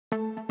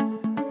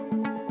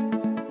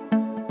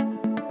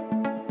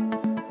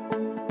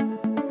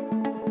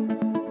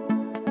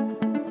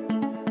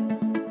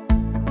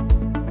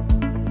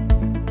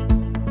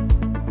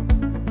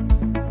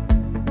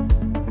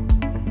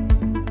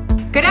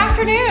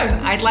afternoon.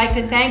 I'd like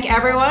to thank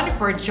everyone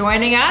for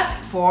joining us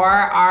for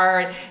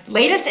our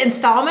latest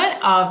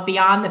installment of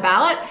Beyond the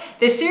Ballot,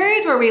 the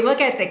series where we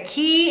look at the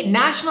key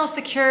national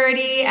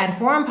security and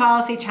foreign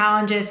policy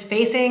challenges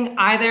facing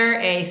either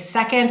a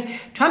second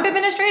Trump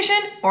administration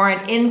or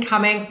an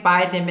incoming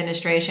Biden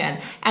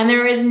administration. And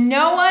there is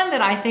no one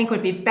that I think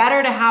would be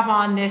better to have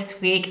on this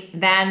week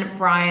than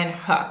Brian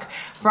Hook.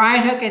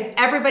 Brian Hook, as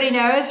everybody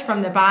knows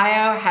from the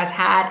bio, has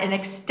had an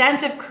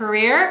extensive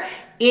career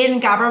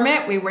in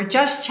government. We were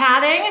just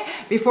chatting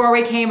before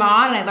we came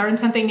on, and I learned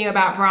something new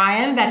about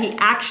Brian, that he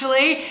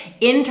actually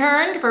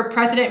interned for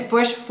President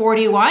Bush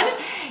 41.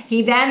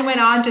 He then went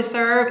on to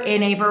serve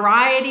in a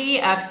variety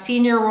of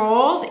senior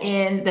roles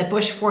in the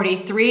Bush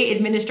 43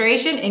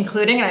 administration,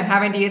 including, and I'm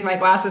having to use my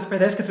glasses for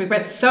this because we've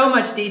read so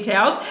much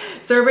details,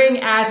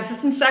 serving as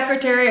Assistant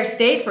Secretary of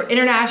State for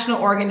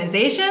International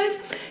Organizations,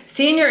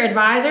 Senior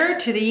Advisor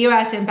to the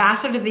U.S.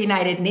 Ambassador to the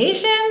United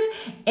Nations,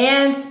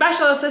 and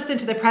Special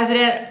Assistant to the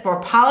President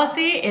for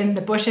Policy in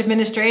the Bush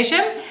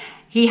administration.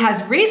 He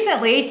has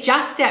recently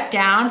just stepped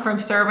down from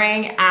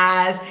serving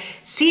as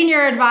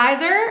Senior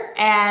Advisor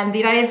and the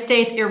United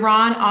States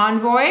Iran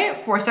Envoy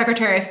for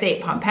Secretary of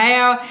State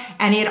Pompeo,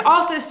 and he had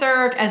also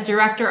served as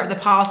Director of the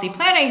Policy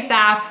Planning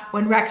Staff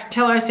when Rex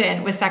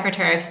Tillerson was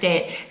Secretary of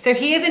State. So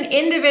he is an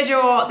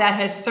individual that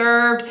has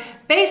served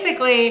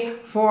basically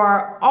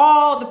for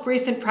all the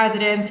recent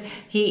presidents.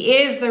 He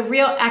is the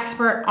real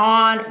expert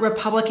on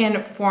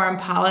Republican foreign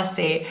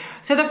policy.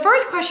 So the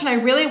first question I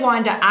really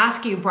wanted to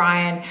ask you,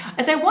 Brian,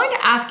 is I wanted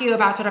to ask you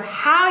about sort of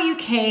how you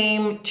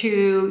came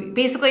to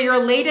basically your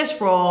latest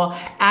role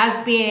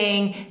as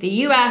being the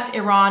U.S.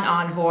 Iran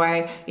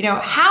envoy,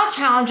 how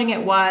challenging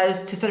it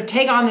was to sort of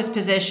take on this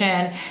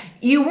position.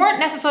 You weren't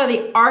necessarily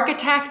the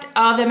architect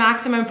of the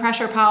maximum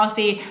pressure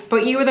policy,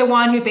 but you were the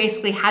one who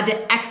basically had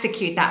to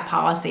execute that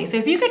policy. So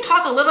if you could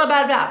talk a little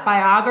bit about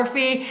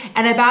biography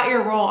and about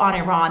your role on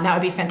Iran, that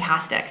would be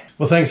fantastic.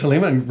 Well, thanks,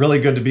 Halima, and really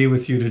good to be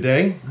with you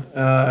today.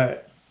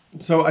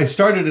 So I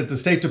started at the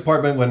State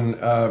Department when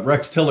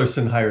Rex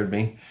Tillerson hired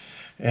me,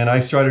 and I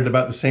started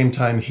about the same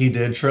time he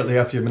did, shortly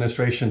after the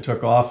administration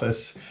took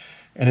office.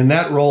 And in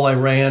that role, I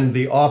ran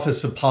the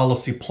Office of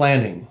Policy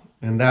Planning.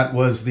 And that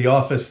was the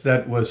office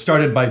that was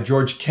started by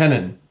George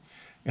Kennan,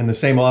 and the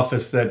same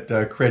office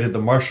that created the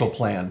Marshall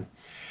Plan.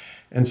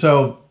 And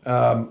so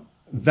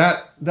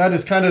that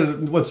is kind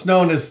of what's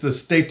known as the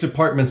State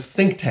Department's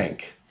think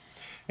tank.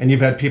 And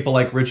you've had people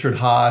like Richard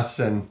Haas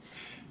and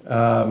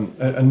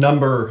a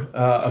number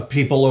of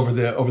people over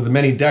the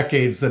many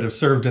decades that have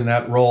served in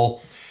that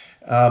role.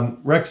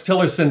 Rex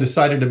Tillerson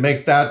decided to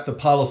make that the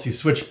policy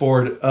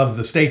switchboard of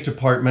the State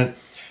Department.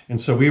 And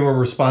so we were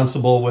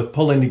responsible with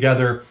pulling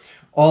together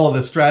all of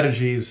the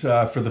strategies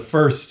for the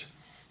first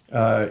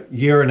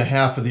year and a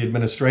half of the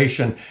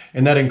administration,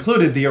 and that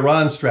included the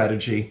Iran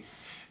strategy.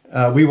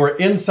 We were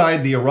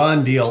inside the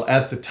Iran deal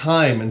at the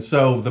time, and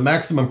so the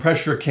maximum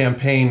pressure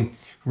campaign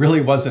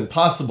really wasn't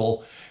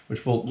possible,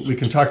 which we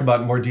can talk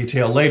about in more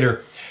detail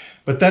later.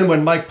 But then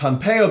when Mike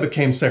Pompeo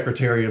became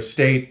Secretary of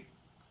State,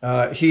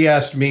 he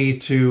asked me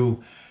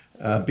to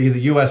be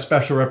the U.S.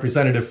 Special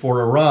Representative for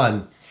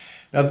Iran.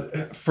 Now,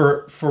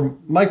 for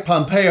Mike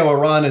Pompeo,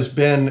 Iran has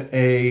been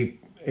a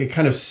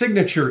kind of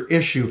signature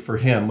issue for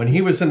him. When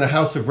he was in the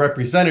House of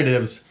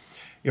Representatives,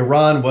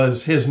 Iran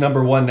was his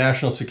 #1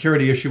 national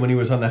security issue when he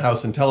was on the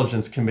House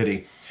Intelligence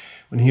Committee.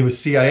 When he was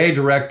CIA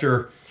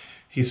director,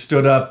 he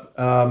stood up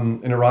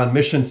an Iran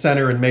Mission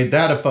Center and made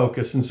that a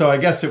focus. And so I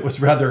guess it was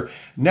rather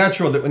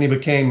natural that when he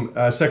became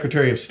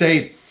Secretary of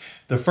State,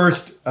 the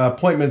first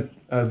appointment,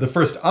 the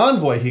first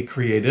envoy he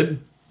created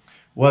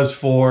was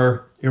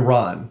for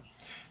Iran.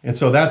 And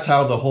so that's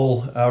how the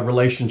whole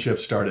relationship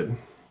started.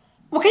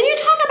 Well, can you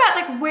talk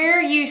about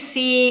where you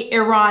see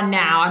Iran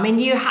now? I mean,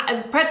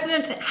 the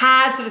president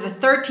had sort of the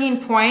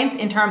 13 points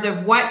in terms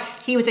of what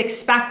he was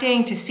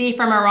expecting to see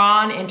from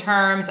Iran in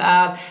terms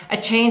of a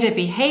change of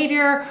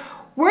behavior.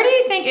 Where do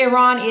you think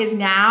Iran is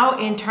now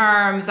in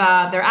terms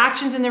of their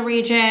actions in the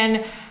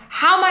region?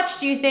 How much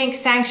do you think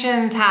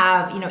sanctions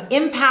have,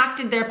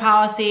 impacted their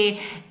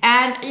policy?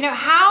 And,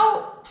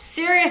 how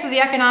serious is the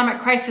economic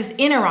crisis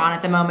in Iran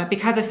at the moment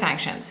because of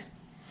sanctions?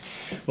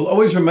 Well,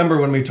 always remember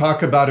when we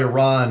talk about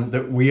Iran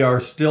that we are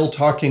still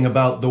talking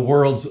about the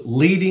world's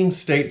leading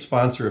state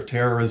sponsor of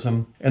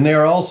terrorism, and they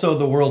are also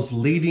the world's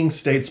leading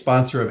state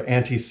sponsor of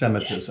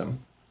anti-Semitism.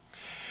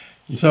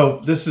 And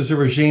so this is a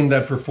regime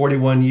that for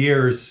 41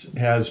 years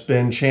has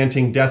been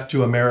chanting death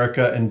to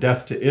America and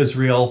death to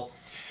Israel.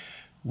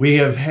 We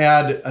have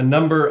had a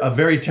number of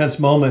very tense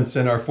moments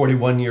in our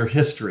 41-year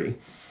history,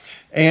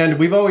 and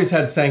we've always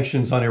had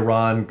sanctions on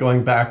Iran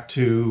going back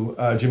to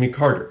Jimmy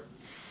Carter.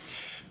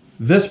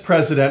 This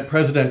president,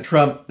 President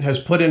Trump, has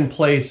put in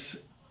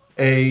place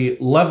a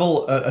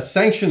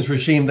sanctions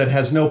regime that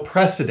has no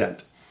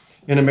precedent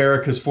in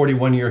America's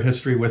 41-year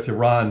history with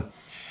Iran.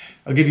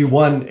 I'll give you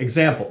one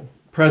example.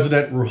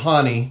 President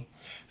Rouhani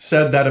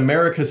said that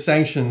America's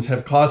sanctions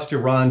have cost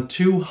Iran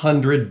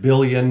 $200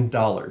 billion.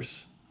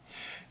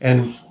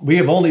 And we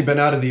have only been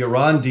out of the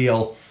Iran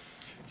deal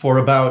for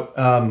about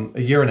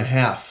a year and a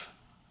half.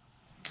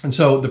 And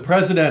so the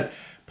president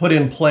put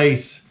in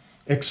place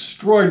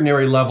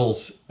extraordinary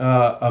levels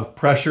of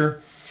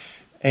pressure.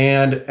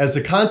 And as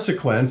a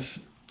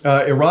consequence,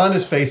 Iran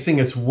is facing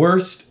its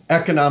worst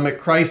economic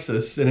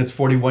crisis in its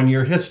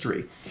 41-year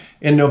history.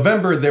 In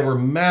November, there were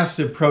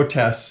massive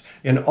protests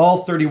in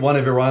all 31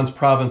 of Iran's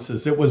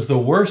provinces. It was the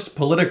worst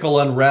political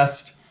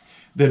unrest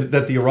that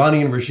the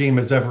Iranian regime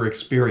has ever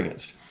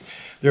experienced.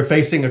 They're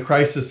facing a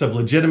crisis of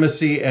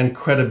legitimacy and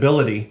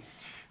credibility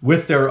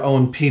with their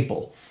own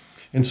people.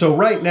 And so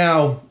right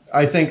now,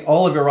 I think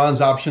all of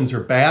Iran's options are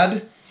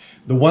bad.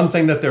 The one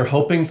thing that they're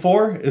hoping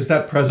for is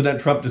that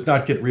President Trump does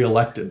not get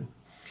reelected.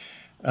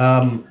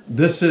 But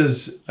if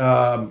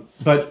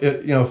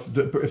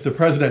the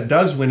president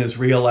does win his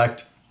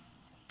reelect,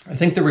 I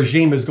think the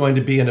regime is going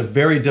to be in a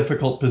very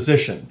difficult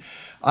position.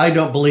 I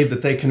don't believe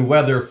that they can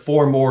weather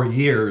 4 more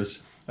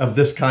years of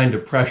this kind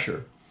of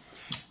pressure.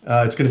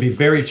 It's going to be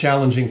very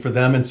challenging for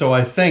them. And so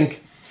I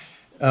think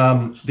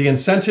the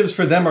incentives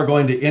for them are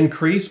going to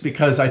increase,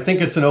 because I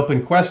think it's an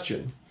open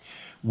question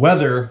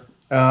whether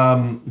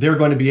they're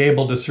going to be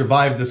able to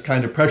survive this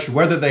kind of pressure,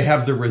 whether they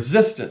have the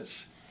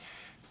resistance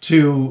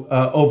to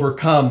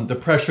overcome the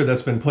pressure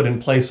that's been put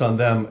in place on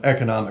them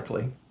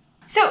economically.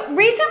 So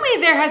recently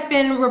there has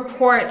been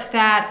reports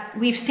that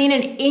we've seen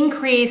an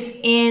increase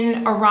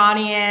in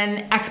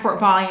Iranian export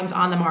volumes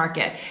on the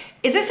market.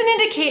 Is this an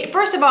indicator?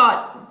 First of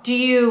all,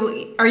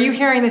 are you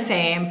hearing the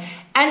same?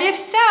 And if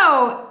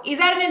so, is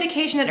that an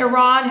indication that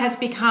Iran has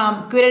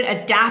become good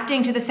at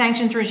adapting to the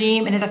sanctions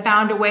regime and has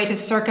found a way to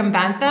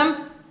circumvent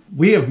them?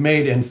 We have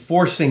made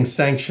enforcing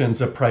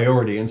sanctions a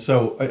priority. And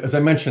so, as I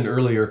mentioned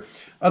earlier,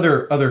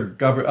 other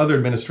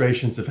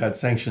administrations have had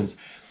sanctions.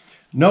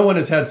 No one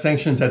has had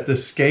sanctions at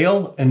this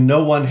scale, and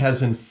no one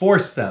has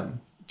enforced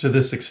them to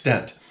this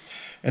extent.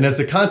 And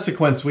as a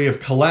consequence, we have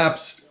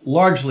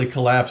largely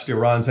collapsed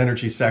Iran's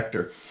energy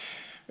sector.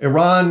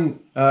 Iran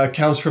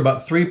accounts for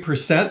about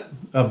 3%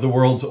 of the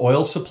world's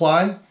oil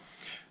supply.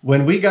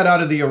 When we got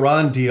out of the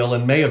Iran deal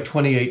in May of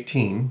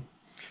 2018,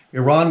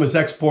 Iran was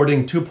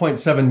exporting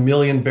 2.7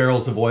 million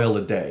barrels of oil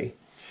a day.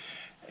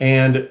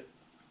 And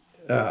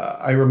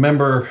I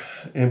remember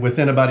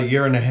within about a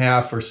year and a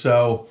half or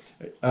so,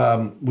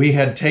 we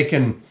had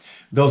taken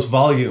those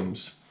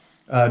volumes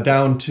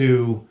down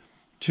to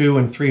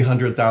 200,000 and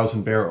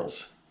 300,000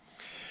 barrels.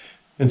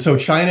 And so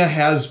China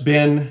has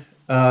been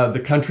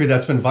the country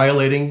that's been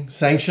violating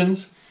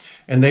sanctions,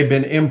 and they've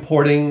been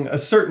importing a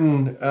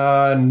certain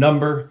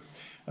number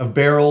of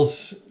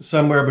barrels,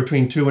 somewhere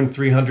between 200,000 and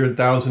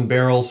 300,000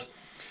 barrels.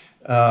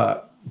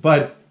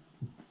 But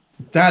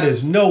that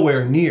is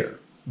nowhere near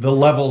the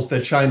levels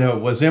that China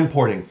was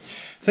importing.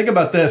 Think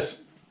about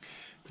this.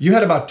 You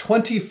had about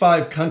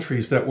 25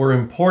 countries that were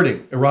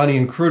importing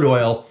Iranian crude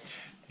oil,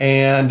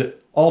 and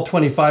all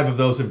 25 of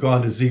those have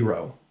gone to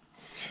zero.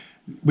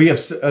 We have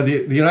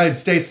the United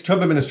States,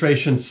 Trump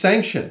administration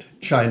sanctioned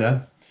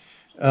China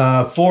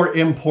for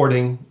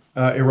importing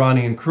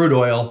Iranian crude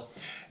oil.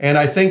 And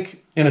I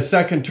think in a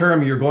second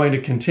term, you're going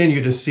to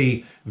continue to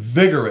see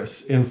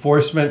vigorous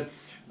enforcement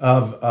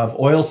of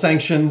oil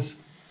sanctions.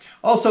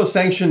 Also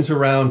sanctions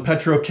around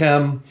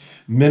petrochem,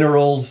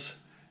 minerals.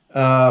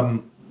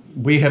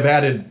 We have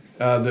added,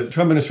 the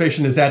Trump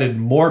administration has added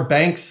more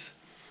banks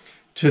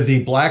to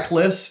the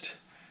blacklist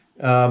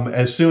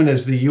as soon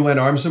as the UN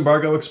arms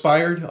embargo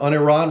expired on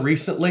Iran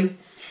recently.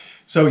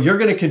 So you're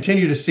going to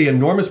continue to see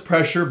enormous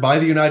pressure by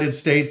the United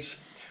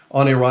States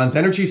on Iran's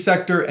energy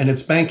sector and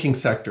its banking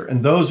sector.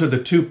 And those are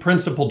the two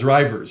principal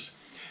drivers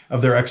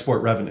of their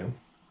export revenue.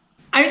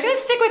 I'm just going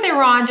to stick with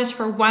Iran just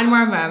for one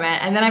more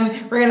moment, and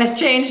then we're going to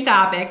change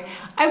topics.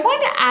 I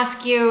wanted to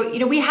ask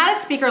you, we had a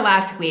speaker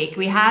last week.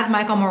 We had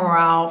Michael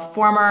Morrell,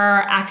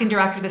 former acting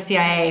director of the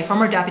CIA,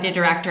 former deputy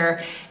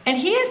director, and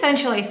he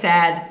essentially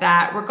said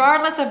that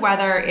regardless of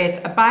whether it's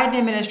a Biden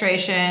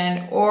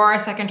administration or a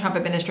second Trump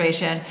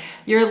administration,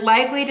 you're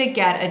likely to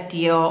get a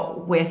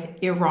deal with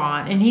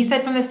Iran. And he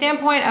said from the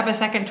standpoint of a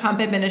second Trump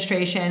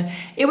administration,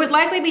 it would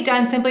likely be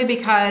done simply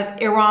because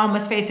Iran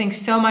was facing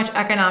so much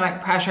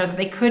economic pressure that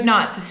they could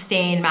not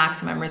sustain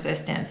maximum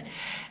resistance.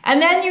 And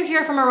then you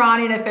hear from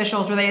Iranian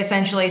officials where they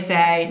essentially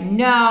say,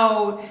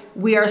 no,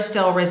 we are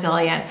still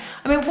resilient.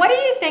 I mean, what do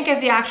you think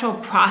is the actual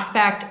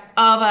prospect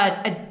of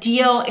a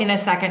deal in a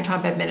second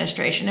Trump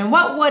administration? And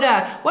what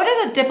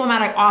does a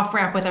diplomatic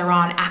off-ramp with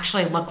Iran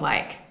actually look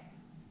like?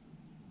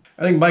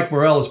 I think Mike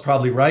Morrell is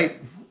probably right.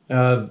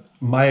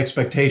 My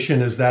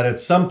expectation is that at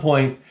some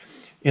point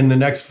in the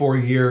next 4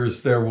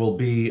 years, there will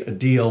be a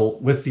deal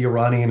with the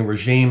Iranian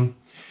regime.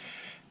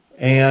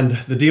 And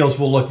the deals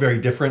will look very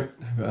different,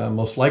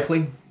 most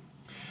likely.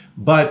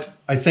 But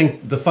I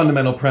think the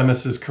fundamental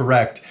premise is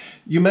correct.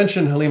 You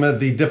mentioned, Halima,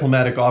 the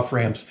diplomatic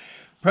off-ramps.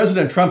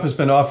 President Trump has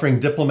been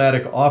offering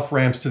diplomatic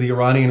off-ramps to the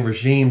Iranian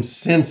regime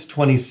since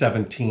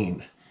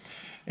 2017.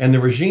 And the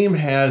regime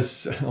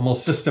has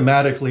almost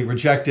systematically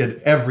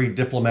rejected every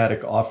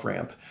diplomatic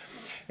off-ramp.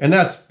 And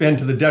that's been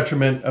to the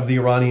detriment of the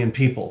Iranian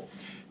people.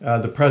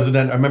 The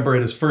president, I remember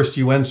in his first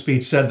UN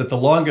speech, said that the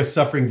longest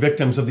suffering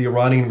victims of the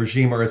Iranian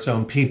regime are its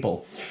own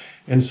people.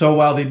 And so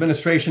while the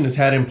administration has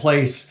had in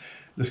place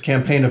this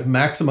campaign of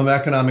maximum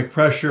economic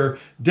pressure,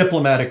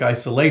 diplomatic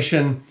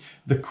isolation,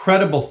 the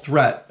credible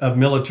threat of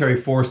military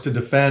force to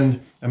defend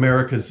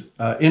America's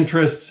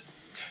interests,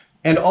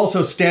 and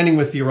also standing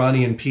with the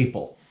Iranian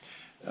people.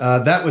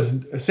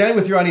 Standing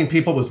with the Iranian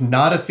people was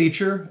not a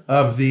feature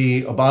of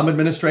the Obama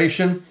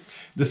administration.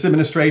 This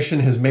administration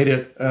has made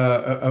it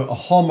a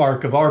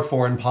hallmark of our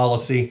foreign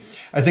policy.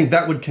 I think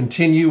that would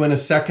continue in a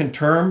second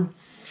term.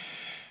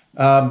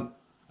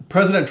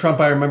 President Trump,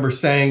 I remember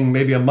saying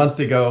maybe a month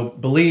ago,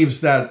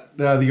 believes that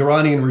the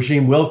Iranian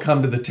regime will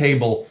come to the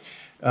table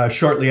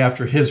shortly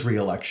after his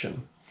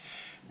reelection.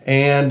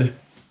 And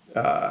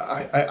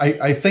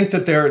I think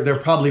that there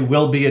probably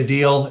will be a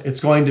deal. It's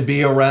going to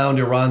be around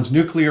Iran's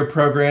nuclear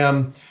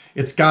program.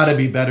 It's got to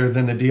be better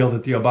than the deal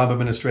that the Obama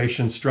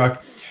administration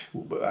struck.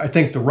 I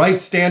think the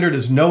right standard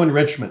is no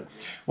enrichment.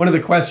 One of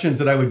the questions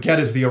that I would get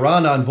as the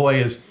Iran envoy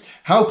is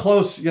how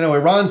close,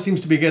 Iran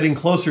seems to be getting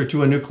closer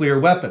to a nuclear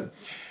weapon.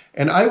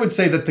 And I would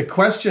say that the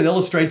question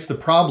illustrates the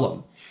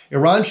problem.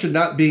 Iran should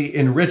not be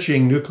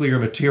enriching nuclear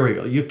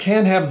material. You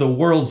can't have the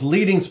world's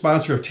leading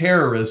sponsor of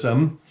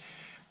terrorism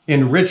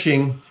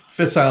enriching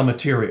fissile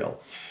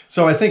material.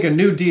 So I think a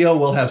new deal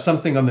will have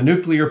something on the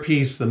nuclear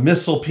piece, the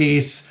missile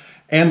piece,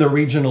 and the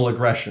regional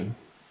aggression.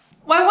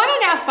 Well, I want to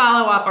now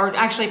follow up, or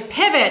actually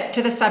pivot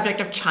to the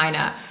subject of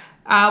China.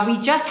 We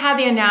just had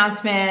the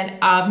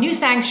announcement of new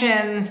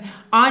sanctions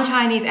on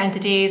Chinese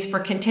entities for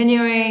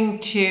continuing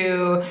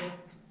to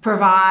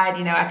provide,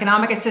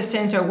 economic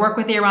assistance or work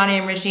with the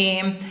Iranian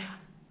regime.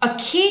 A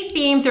key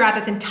theme throughout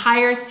this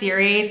entire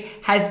series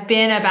has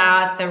been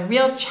about the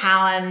real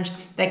challenge,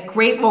 that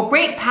great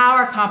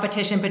power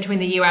competition between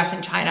the US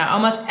and China.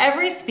 Almost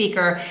every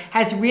speaker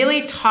has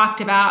really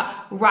talked about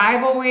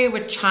rivalry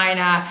with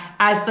China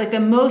as the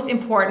most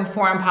important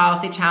foreign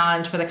policy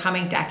challenge for the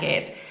coming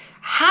decades.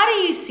 How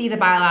do you see the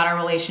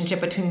bilateral relationship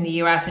between the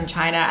US and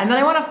China? And then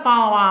I want to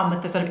follow on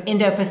with the sort of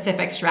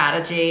Indo-Pacific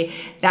strategy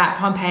that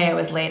Pompeo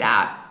has laid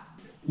out.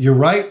 You're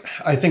right.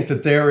 I think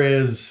that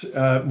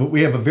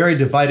we have a very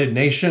divided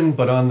nation,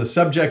 but on the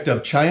subject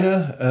of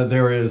China,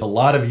 there is a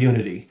lot of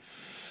unity.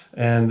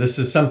 And this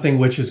is something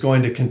which is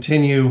going to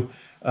continue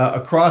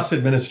across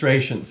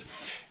administrations.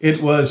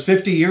 It was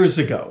 50 years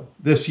ago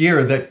this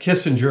year that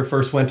Kissinger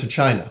first went to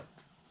China.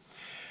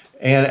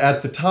 And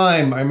at the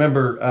time, I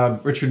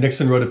remember Richard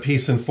Nixon wrote a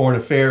piece in Foreign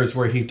Affairs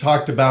where he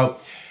talked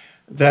about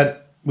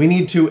that we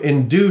need to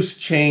induce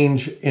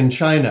change in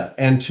China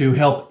and to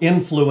help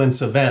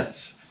influence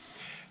events.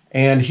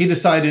 And he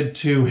decided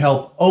to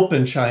help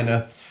open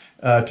China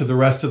to the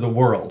rest of the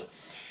world.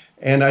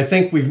 And I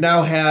think we've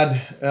now had,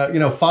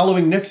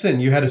 following Nixon,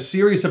 you had a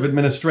series of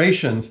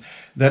administrations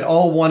that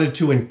all wanted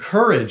to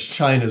encourage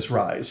China's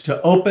rise,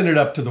 to open it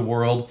up to the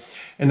world.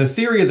 And the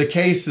theory of the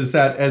case is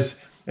that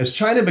as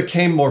China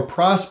became more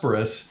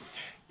prosperous,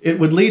 it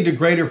would lead to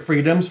greater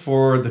freedoms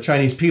for the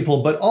Chinese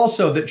people, but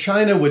also that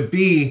China would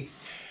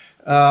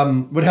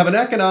have an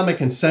economic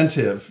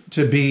incentive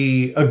to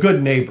be a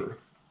good neighbor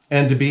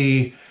and to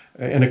be,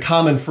 in a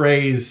common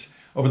phrase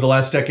over the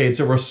last decades,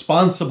 a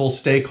responsible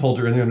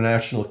stakeholder in the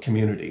international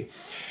community.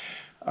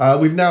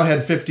 We've now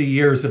had 50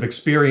 years of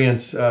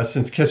experience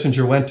since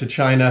Kissinger went to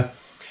China.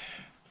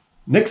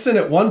 Nixon,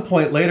 at one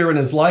point later in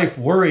his life,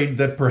 worried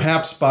that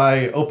perhaps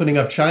by opening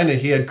up China,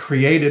 he had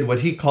created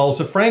what he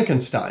calls a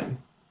Frankenstein.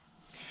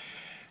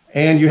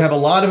 And you have a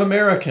lot of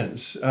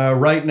Americans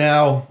right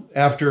now,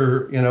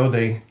 after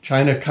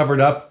China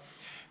covered up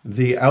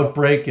the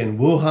outbreak in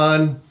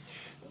Wuhan,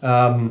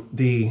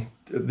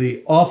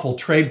 the awful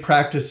trade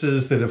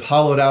practices that have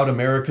hollowed out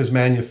America's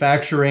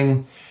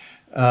manufacturing.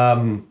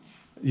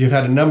 You've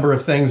had a number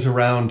of things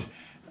around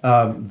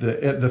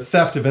the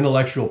theft of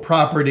intellectual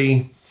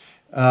property,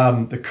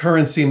 the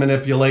currency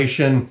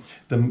manipulation,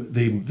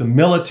 the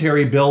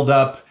military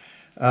buildup,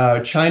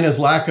 China's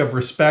lack of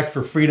respect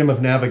for freedom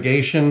of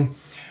navigation.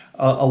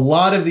 A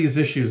lot of these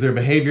issues, their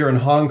behavior in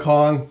Hong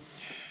Kong.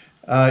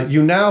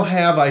 You now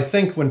have, I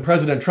think, when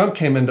President Trump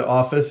came into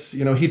office,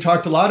 he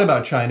talked a lot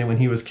about China when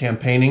he was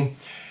campaigning.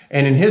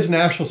 And in his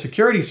national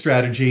security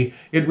strategy,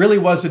 it really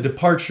was a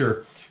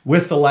departure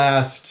with the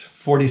last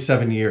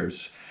 47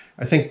 years.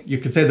 I think you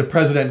could say the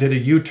president did a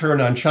U-turn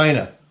on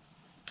China,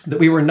 that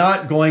we were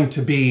not going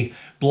to be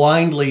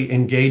blindly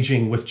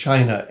engaging with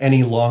China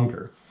any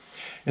longer.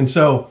 And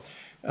so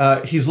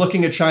he's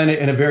looking at China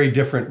in a very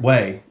different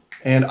way.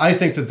 And I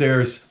think that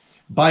there's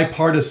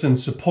bipartisan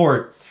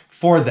support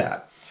for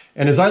that.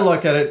 And as I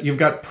look at it, you've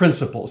got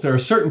principles. There are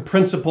certain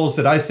principles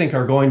that I think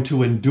are going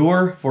to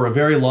endure for a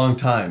very long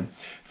time.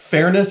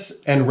 Fairness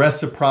and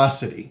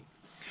reciprocity.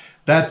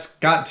 That's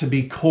got to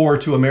be core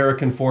to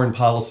American foreign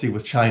policy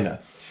with China.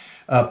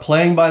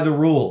 Playing by the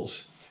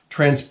rules,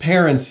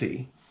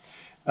 transparency.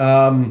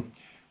 China,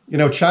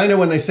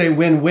 when they say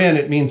win-win,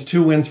 it means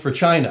two wins for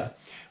China.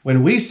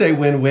 When we say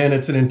win-win,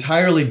 it's an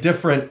entirely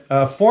different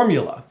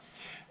formula.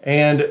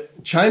 And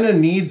China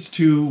needs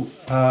to,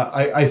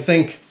 I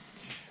think,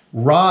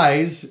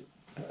 rise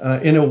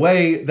in a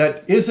way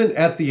that isn't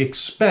at the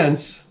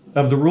expense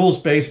of the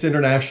rules-based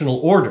international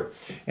order.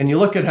 And you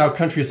look at how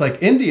countries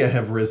like India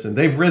have risen.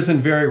 They've risen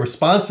very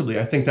responsibly.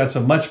 I think that's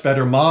a much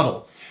better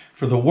model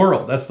for the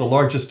world. That's the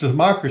largest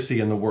democracy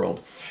in the world.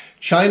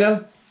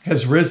 China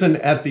has risen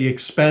at the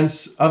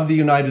expense of the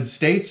United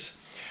States.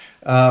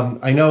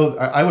 I know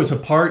I was a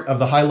part of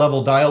the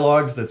high-level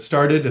dialogues that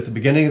started at the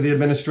beginning of the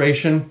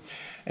administration,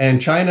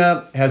 and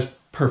China has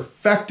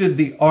perfected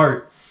the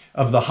art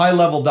of the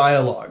high-level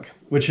dialogue,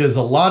 which is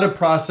a lot of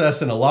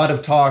process and a lot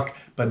of talk,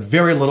 but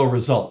very little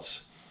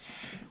results.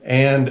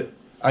 And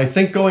I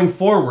think going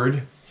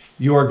forward,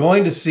 you are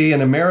going to see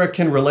an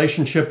American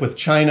relationship with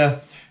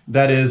China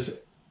that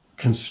is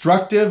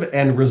constructive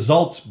and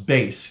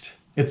results-based.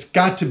 It's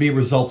got to be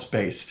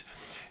results-based,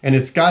 and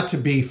it's got to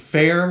be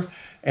fair,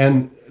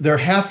 and there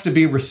have to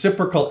be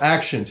reciprocal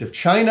actions. If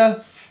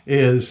China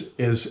is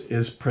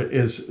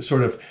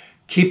sort of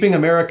keeping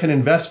American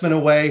investment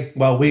away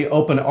while we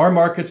open our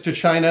markets to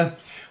China,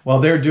 while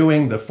they're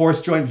doing the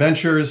forced joint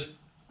ventures,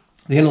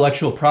 the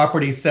intellectual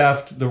property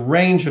theft, the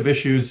range of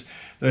issues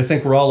that I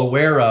think we're all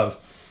aware of,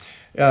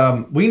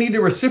 we need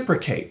to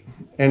reciprocate,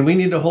 and we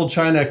need to hold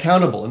China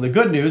accountable. And the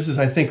good news is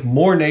I think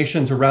more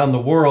nations around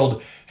the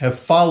world have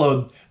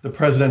followed the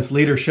president's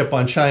leadership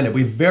on China.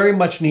 We very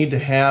much need to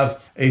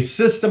have a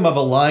system of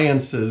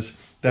alliances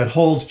that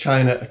holds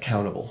China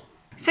accountable.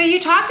 So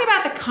you talked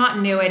about the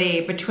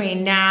continuity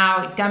between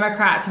now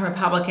Democrats and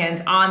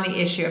Republicans on the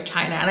issue of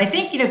China. And I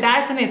think,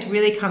 that's something that's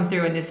really come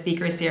through in this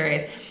speaker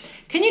series.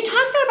 Can you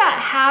talk about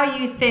how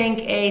you think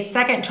a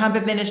second Trump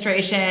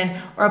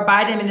administration or a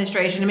Biden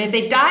administration, if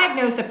they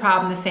diagnose the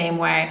problem the same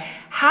way,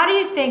 how do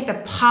you think the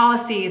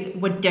policies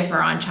would differ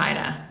on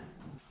China?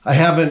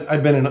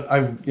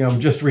 I'm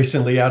just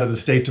recently out of the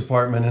State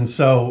Department. And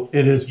so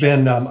it has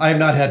been, I have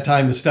not had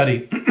time to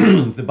study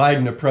the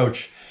Biden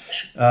approach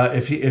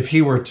if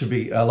he were to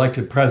be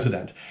elected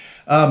president.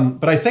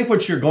 But I think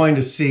what you're going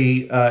to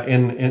see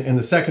in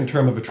the second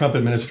term of a Trump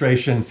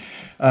administration,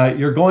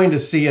 you're going to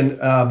see, you're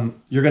going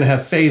to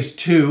have phase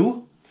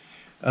two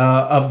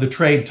of the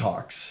trade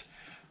talks.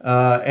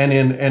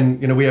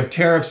 And we have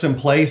tariffs in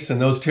place,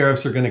 and those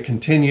tariffs are going to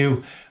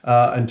continue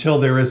until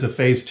there is a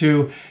phase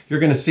two. You're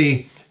going to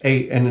see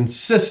an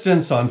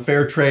insistence on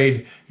fair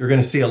trade. You're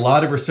going to see a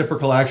lot of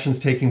reciprocal actions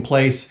taking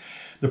place.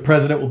 The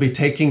president will be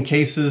taking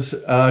cases to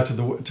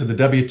the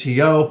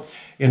WTO,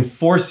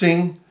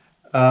 enforcing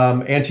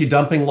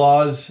anti-dumping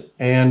laws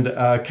and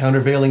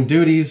countervailing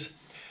duties,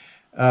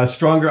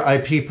 stronger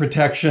IP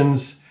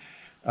protections.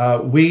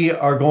 We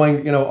are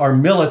going, our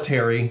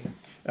military.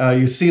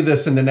 You see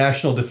this in the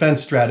National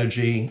Defense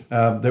Strategy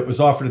that was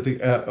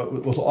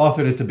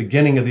authored at the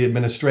beginning of the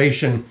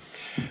administration.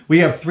 We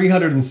have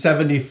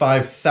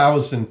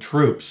 375,000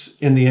 troops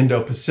in the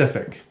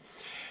Indo-Pacific,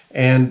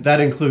 and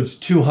that includes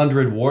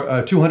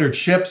 200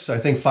 ships. I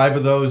think 5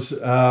 of those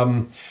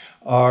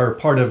are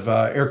part of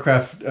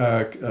aircraft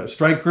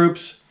strike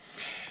groups.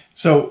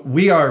 So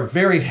we are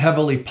very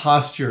heavily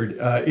postured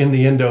in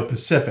the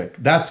Indo-Pacific.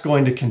 That's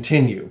going to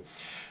continue.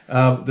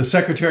 The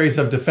secretaries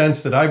of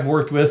defense that I've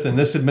worked with in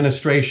this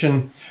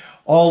administration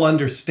all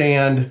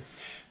understand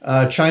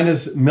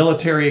China's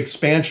military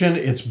expansion,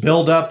 its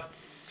buildup,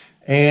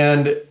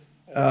 and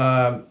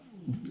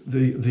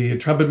the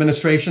Trump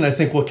administration, I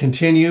think, will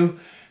continue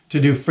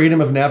to do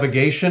freedom of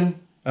navigation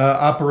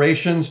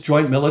operations,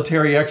 joint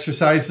military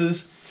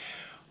exercises.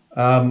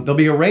 There'll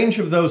be a range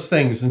of those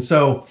things. And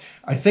so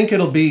I think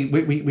it'll be,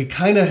 we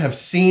kind of have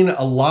seen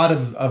a lot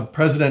of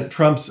President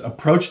Trump's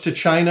approach to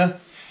China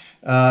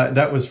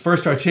that was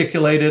first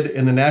articulated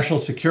in the national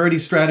security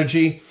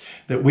strategy,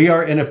 that we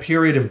are in a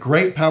period of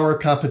great power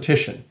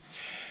competition.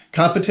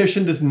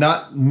 Competition does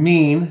not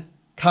mean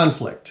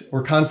conflict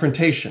or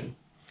confrontation.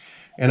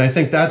 And I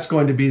think that's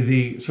going to be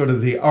the sort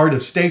of the art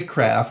of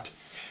statecraft,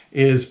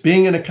 is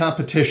being in a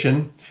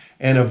competition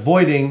and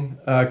avoiding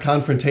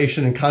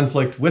confrontation and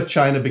conflict with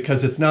China,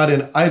 because it's not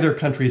in either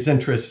country's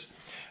interests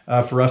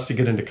for us to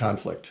get into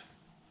conflict.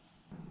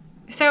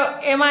 So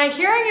am I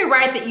hearing you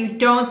right that you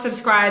don't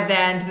subscribe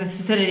then to the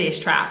Thucydides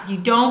trap? You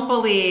don't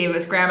believe,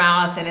 as Graham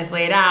Allison has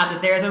laid out,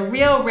 that there's a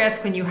real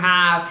risk when you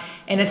have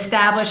an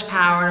established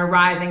power and a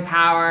rising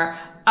power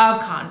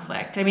of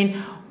conflict? I mean,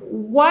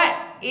 what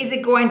is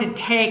it going to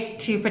take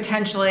to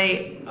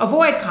potentially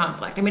avoid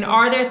conflict? I mean,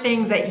 are there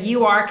things that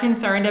you are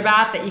concerned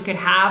about that you could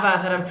have a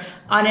sort of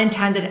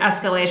unintended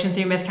escalation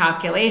through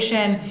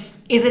miscalculation?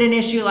 Is it an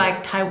issue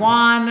like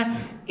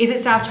Taiwan? Is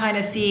it South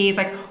China Seas?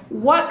 Like,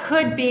 what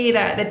could be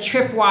the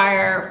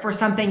tripwire for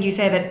something you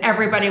say that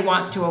everybody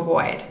wants to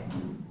avoid?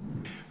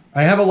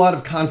 I have a lot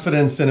of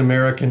confidence in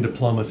American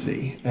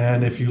diplomacy.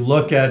 And if you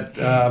look at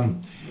the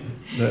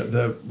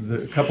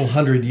couple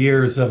hundred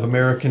years of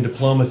American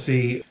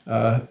diplomacy,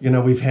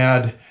 we've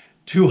had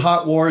 2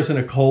 hot wars and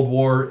a Cold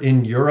War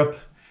in Europe,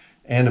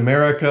 and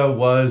America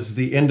was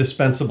the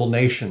indispensable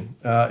nation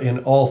in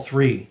all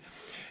 3.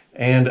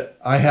 And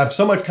I have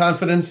so much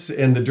confidence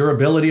in the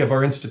durability of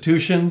our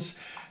institutions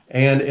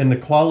and in the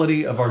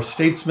quality of our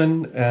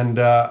statesmen, and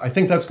I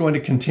think that's going to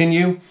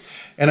continue.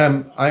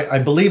 And I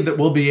believe that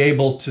we'll be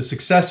able to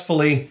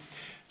successfully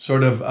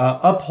sort of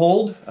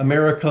uphold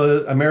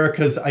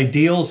America's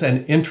ideals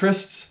and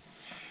interests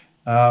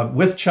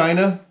with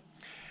China.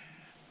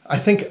 I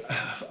think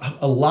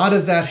a lot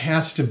of that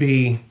has to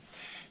be,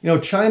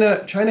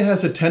 China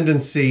has a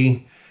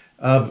tendency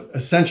of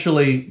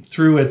essentially,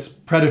 through its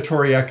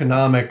predatory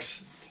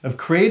economics, of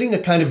creating a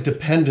kind of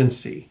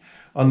dependency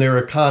on their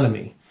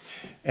economy.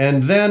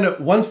 And then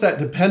once that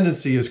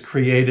dependency is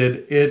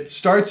created, it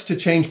starts to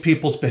change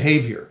people's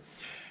behavior.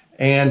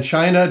 And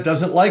China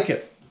doesn't like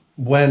it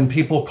when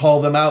people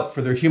call them out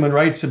for their human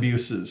rights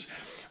abuses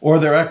or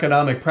their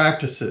economic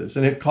practices.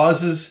 And it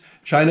causes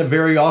China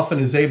very often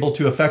is able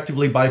to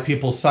effectively buy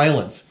people's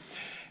silence.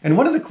 And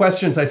one of the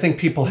questions I think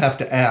people have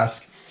to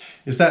ask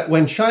is that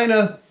when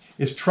China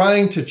is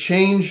trying to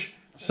change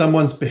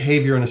someone's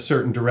behavior in a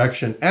certain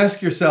direction,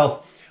 ask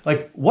yourself,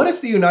 like, what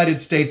if the United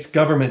States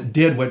government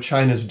did what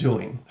China's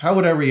doing? How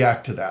would I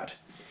react to that?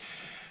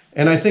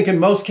 And I think in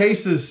most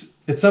cases,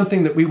 it's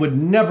something that we would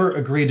never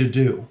agree to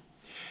do.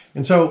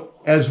 And so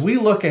as we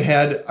look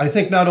ahead, I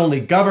think not only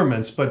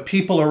governments, but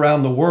people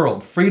around the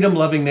world,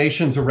 freedom-loving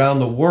nations around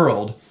the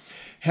world,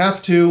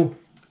 have to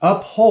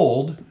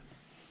uphold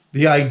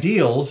the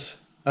ideals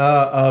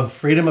of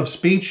freedom of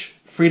speech,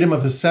 freedom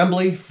of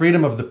assembly,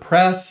 freedom of the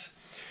press,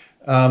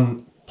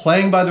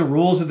 playing by the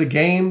rules of the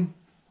game,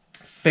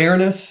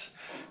 fairness.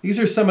 These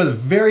are some of the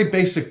very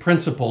basic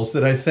principles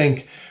that I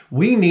think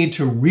we need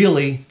to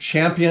really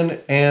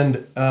champion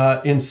and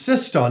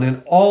insist on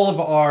in all of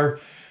our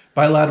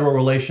bilateral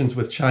relations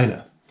with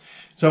China.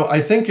 So I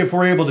think if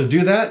we're able to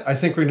do that, I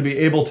think we're going to be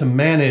able to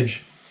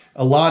manage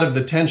a lot of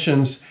the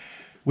tensions.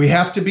 We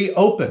have to be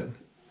open.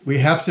 We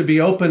have to be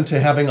open to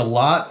having a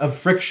lot of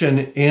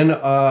friction in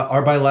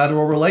our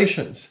bilateral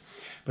relations.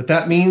 But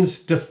that means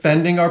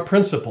defending our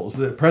principles.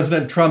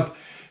 President Trump,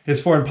 his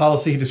foreign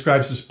policy, he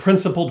describes as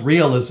principled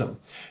realism.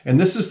 And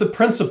this is the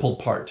principled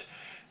part.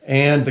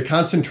 And the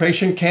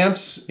concentration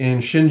camps in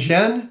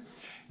Xinjiang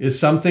is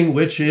something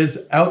which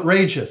is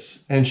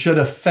outrageous and should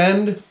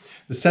offend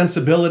the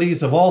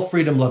sensibilities of all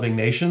freedom-loving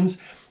nations.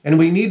 And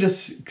we need to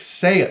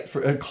say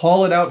it,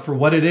 call it out for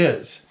what it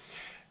is,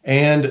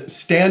 and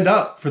stand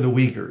up for the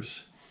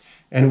Uyghurs.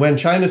 And when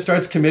China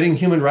starts committing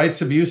human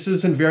rights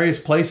abuses in various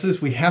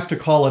places, we have to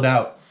call it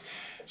out.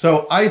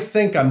 So I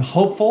think I'm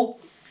hopeful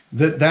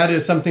that that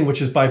is something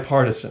which is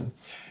bipartisan.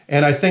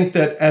 And I think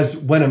that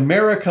when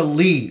America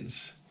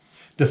leads,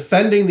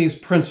 defending these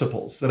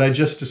principles that I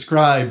just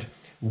described,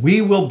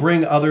 we will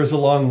bring others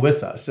along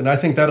with us. And I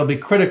think that'll be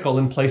critical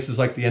in places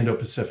like the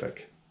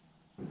Indo-Pacific.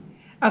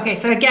 Okay,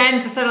 so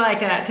again, to sort of like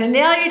to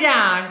nail you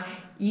down,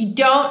 you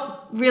don't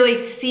really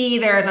see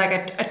there's like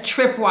a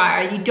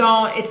tripwire.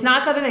 It's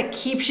not something that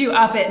keeps you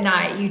up at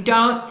night. You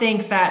don't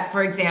think that,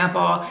 for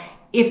example,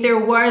 if there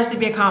was to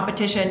be a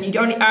competition,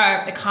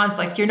 a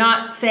conflict, you're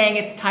not saying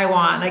it's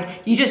Taiwan. Like,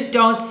 you just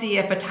don't see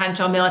a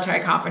potential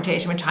military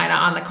confrontation with China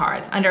on the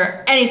cards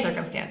under any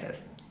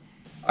circumstances.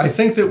 I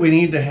think that we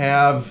need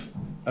to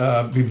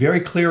be very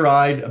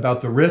clear-eyed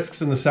about the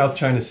risks in the South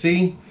China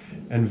Sea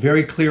and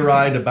very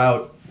clear-eyed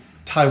about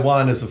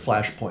Taiwan as a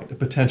flashpoint, a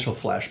potential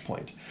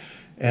flashpoint.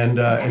 And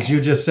Okay. as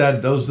you just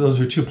said, those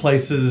are two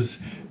places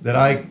that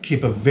I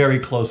keep a very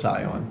close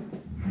eye on.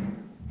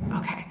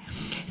 Okay.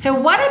 So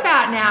what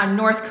about now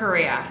North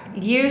Korea?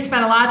 You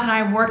spent a lot of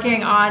time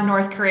working on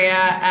North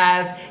Korea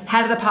as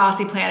head of the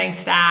policy planning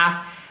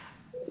staff.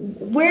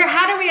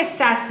 How do we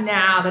assess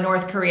now the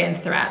North Korean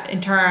threat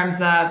in terms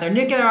of their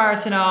nuclear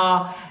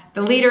arsenal,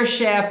 the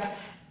leadership?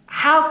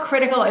 How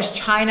critical is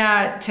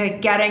China to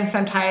getting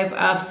some type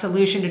of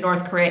solution to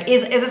North Korea?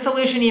 Is a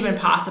solution even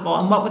possible?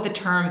 And what would the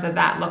terms of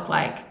that look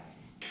like?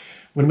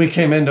 When we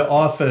came into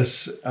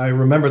office, I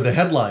remember the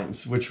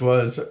headlines, which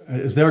was,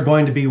 is there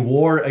going to be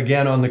war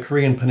again on the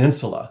Korean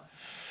Peninsula?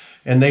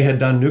 And they had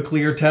done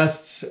nuclear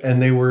tests, and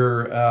they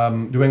were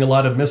doing a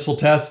lot of missile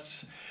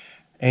tests.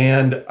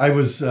 And I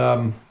was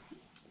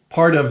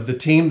part of the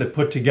team that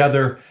put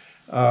together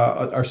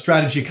our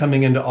strategy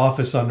coming into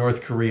office on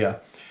North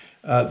Korea.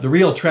 The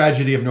real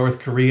tragedy of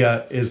North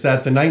Korea is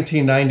that the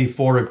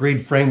 1994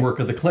 agreed framework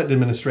of the Clinton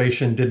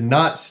administration did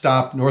not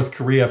stop North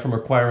Korea from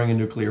acquiring a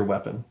nuclear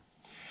weapon.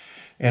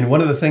 And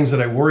one of the things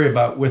that I worry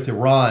about with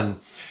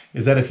Iran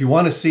is that if you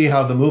want to see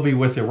how the movie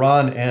with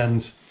Iran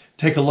ends,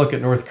 take a look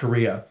at North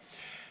Korea.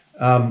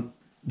 The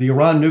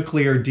Iran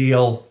nuclear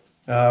deal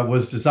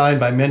was designed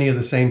by many of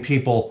the same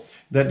people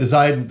that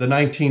designed the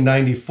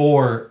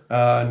 1994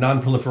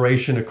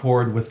 Non-Proliferation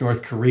Accord with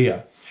North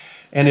Korea.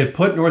 And it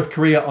put North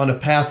Korea on a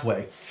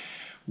pathway.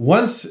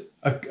 Once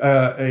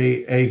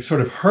a sort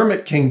of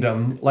hermit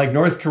kingdom like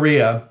North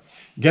Korea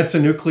gets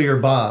a nuclear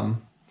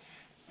bomb,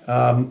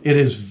 it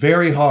is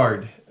very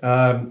hard.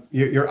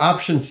 Your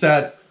option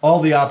set,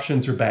 all the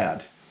options are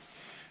bad.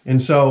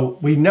 And so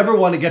we never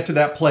want to get to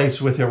that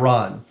place with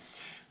Iran,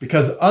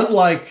 because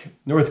unlike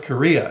North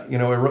Korea,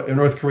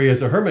 North Korea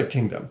is a hermit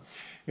kingdom.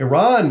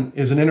 Iran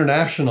is an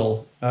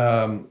international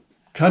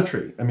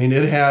country. I mean,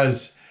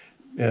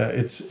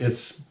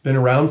 it's been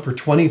around for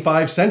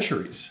 25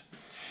 centuries.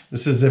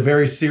 This is a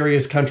very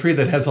serious country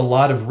that has a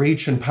lot of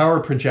reach and power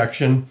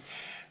projection.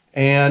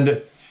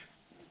 And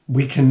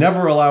we can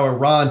never allow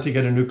Iran to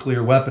get a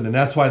nuclear weapon. And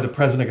that's why the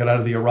president got out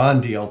of the Iran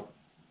deal,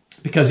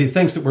 because he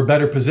thinks that we're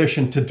better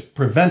positioned to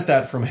prevent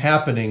that from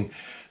happening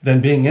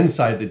than being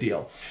inside the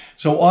deal.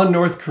 So on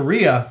North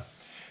Korea,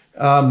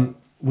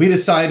 we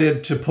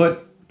decided to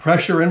put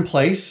pressure in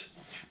place,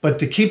 but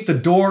to keep the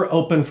door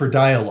open for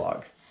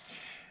dialogue.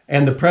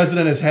 And the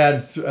president has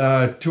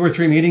had 2 or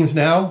 3 meetings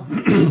now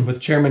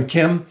with Chairman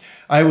Kim.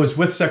 I was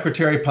with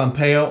Secretary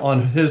Pompeo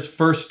on his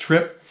first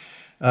trip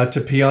to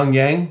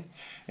Pyongyang.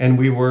 And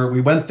we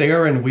went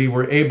there and we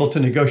were able to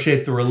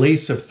negotiate the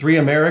release of 3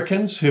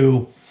 Americans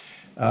who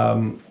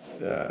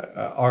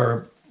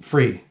are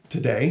free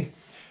today.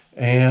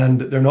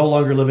 And they're no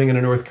longer living in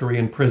a North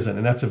Korean prison.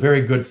 And that's a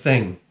very good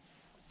thing.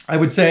 I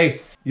would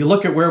say you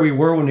look at where we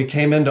were when we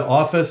came into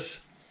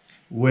office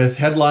with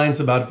headlines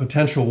about a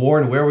potential war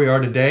and where we are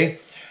today.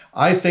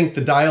 I think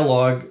the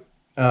dialogue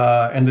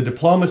and the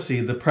diplomacy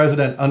the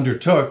president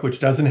undertook, which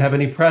doesn't have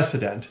any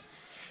precedent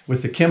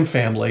with the Kim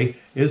family,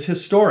 is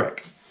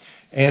historic.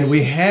 And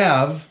we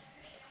have,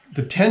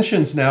 the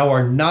tensions now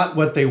are not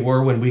what they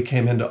were when we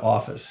came into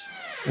office.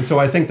 And so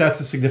I think that's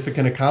a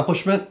significant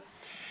accomplishment.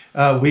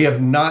 We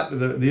have not,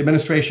 the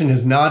administration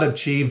has not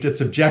achieved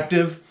its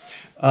objective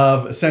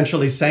of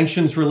essentially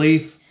sanctions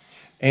relief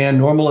and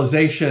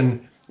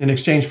normalization in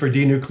exchange for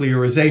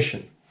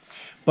denuclearization.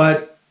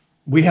 But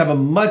we have a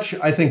much,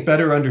 I think,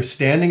 better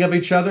understanding of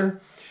each other.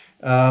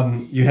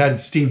 You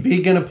had Steve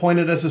Biegun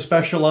appointed as a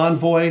special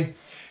envoy.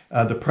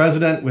 The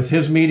president, with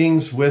his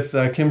meetings with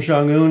Kim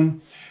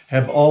Jong-un,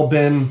 have all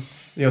been,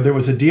 there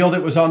was a deal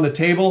that was on the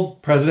table.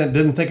 President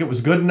didn't think it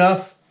was good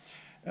enough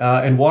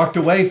and walked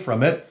away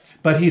from it,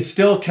 but he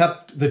still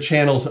kept the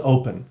channels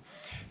open.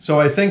 So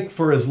I think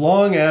for as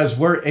long as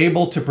we're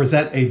able to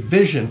present a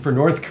vision for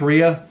North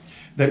Korea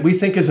that we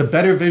think is a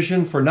better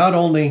vision for not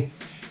only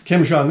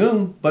Kim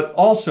Jong-un, but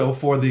also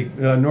for the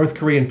North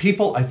Korean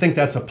people, I think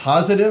that's a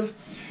positive.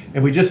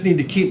 And we just need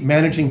to keep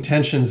managing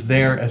tensions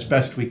there as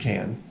best we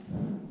can.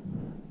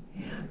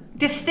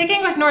 Just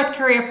sticking with North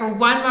Korea for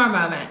one more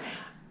moment.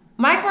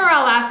 Mike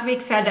Morrell last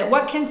week said that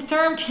what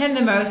concerned him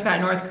the most about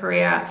North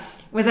Korea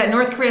was that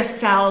North Korea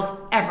sells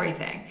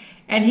everything.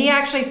 And he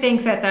actually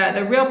thinks that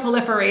the real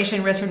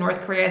proliferation risk for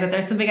North Korea is that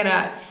they're simply going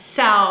to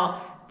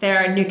sell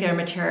their nuclear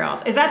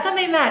materials. Is that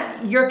something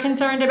that you're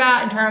concerned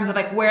about in terms of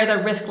like where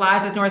the risk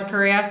lies with North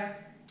Korea?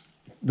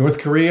 North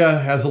Korea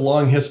has a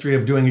long history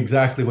of doing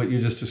exactly what you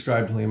just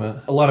described,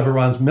 Halima. A lot of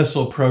Iran's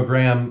missile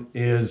program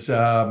is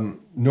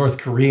North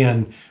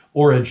Korean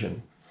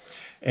origin.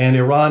 And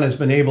Iran has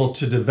been able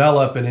to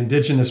develop an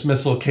indigenous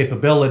missile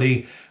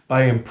capability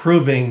by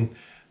improving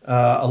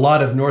a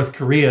lot of North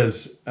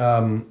Korea's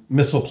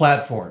missile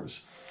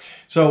platforms.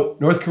 So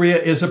North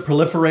Korea is a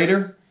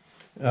proliferator.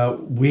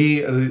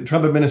 The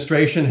Trump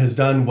administration has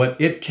done what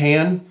it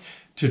can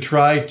to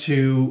try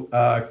to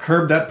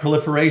curb that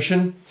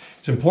proliferation.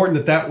 It's important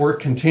that that work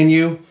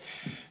continue.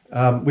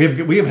 We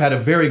have had a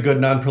very good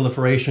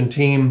non-proliferation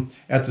team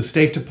at the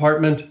State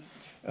Department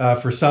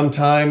for some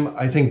time.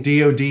 I think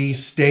DOD,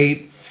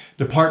 State,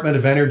 Department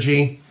of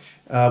Energy,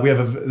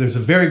 there's a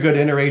very good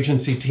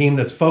interagency team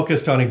that's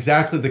focused on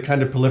exactly the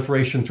kind of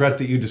proliferation threat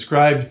that you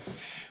described,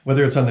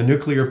 whether it's on the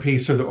nuclear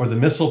piece or the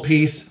missile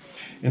piece.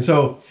 And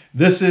so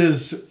this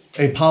is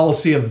a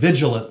policy of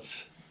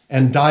vigilance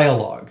and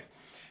dialogue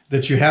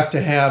that you have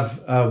to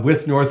have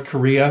with North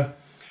Korea.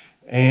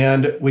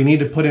 And we need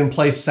to put in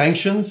place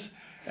sanctions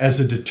as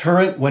a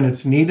deterrent when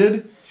it's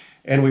needed.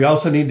 And we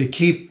also need to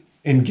keep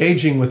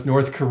engaging with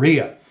North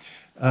Korea.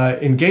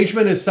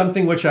 Engagement is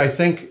something which I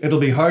think it'll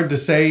be hard to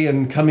say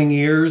in coming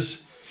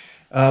years,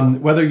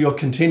 whether you'll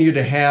continue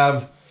to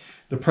have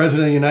the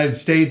President of the United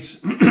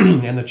States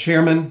and the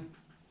chairman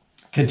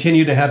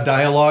continue to have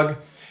dialogue.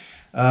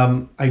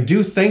 I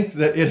do think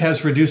that it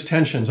has reduced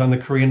tensions on the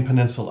Korean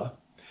Peninsula.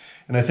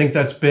 And I think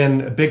that's been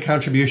a big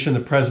contribution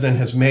the president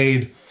has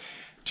made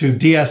to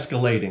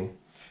de-escalating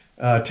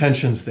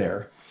tensions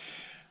there.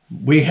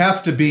 We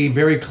have to be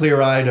very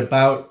clear-eyed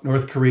about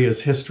North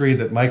Korea's history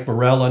that Mike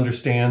Morrell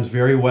understands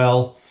very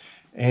well.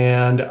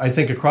 And I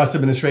think across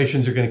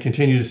administrations, you're going to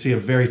continue to see a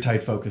very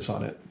tight focus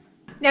on it.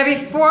 Now,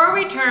 before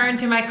we turn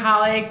to my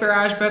colleague,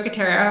 Biraj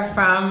Bokatera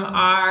from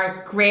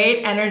our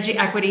great energy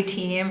equity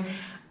team,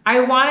 I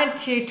wanted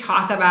to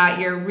talk about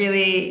your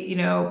really,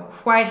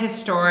 quite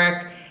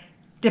historic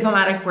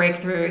diplomatic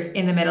breakthroughs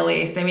in the Middle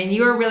East. I mean,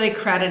 you are really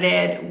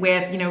credited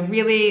with,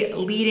 really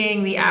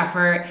leading the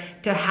effort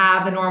to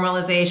have the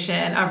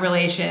normalization of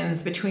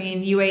relations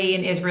between UAE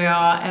and Israel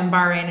and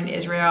Bahrain and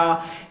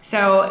Israel.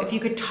 So if you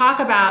could talk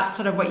about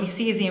sort of what you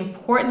see as the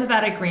importance of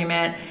that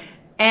agreement.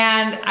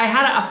 And I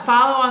had a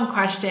follow-on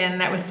question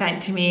that was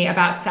sent to me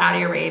about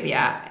Saudi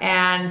Arabia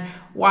and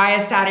why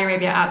is Saudi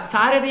Arabia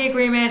outside of the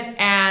agreement,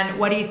 and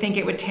what do you think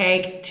it would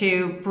take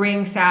to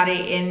bring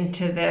Saudi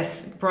into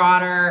this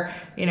broader,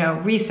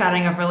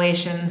 resetting of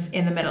relations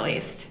in the Middle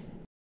East?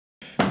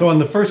 So on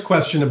the first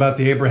question about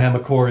the Abraham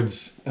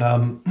Accords,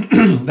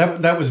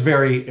 that was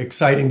very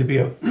exciting to be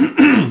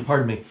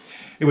pardon me.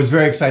 It was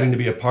very exciting to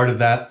be a part of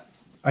that.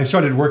 I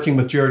started working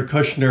with Jared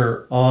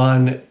Kushner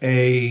on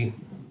a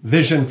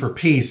vision for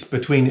peace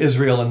between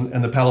Israel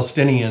and the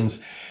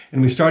Palestinians.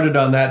 And we started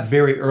on that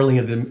very early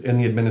in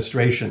the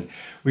administration.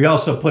 We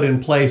also put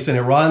in place an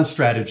Iran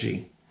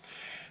strategy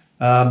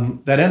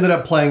that ended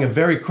up playing a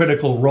very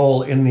critical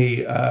role in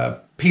the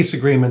peace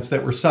agreements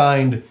that were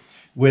signed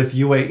with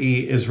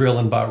UAE, Israel,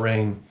 and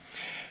Bahrain.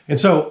 And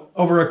so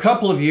over a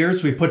couple of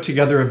years, we put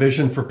together a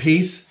vision for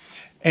peace.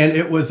 And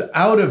it was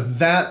out of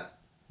that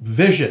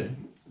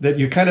vision that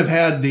you kind of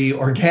had the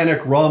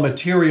organic raw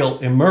material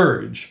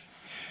emerge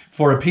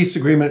for a peace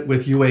agreement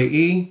with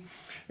UAE.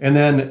 And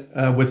then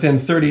within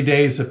 30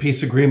 days, a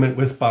peace agreement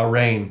with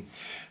Bahrain.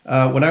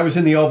 When I was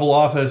in the Oval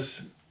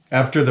Office,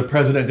 after the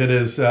president did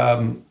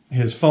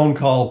his phone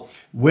call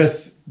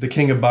with the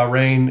King of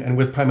Bahrain and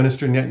with Prime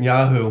Minister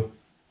Netanyahu,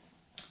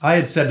 I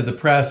had said to the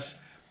press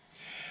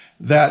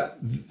that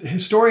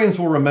historians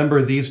will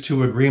remember these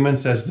two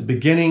agreements as the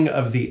beginning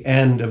of the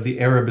end of the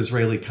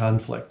Arab-Israeli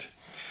conflict.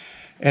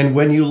 And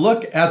when you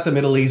look at the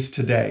Middle East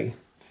today,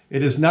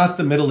 it is not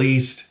the Middle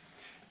East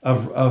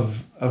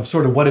of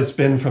sort of what it's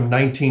been from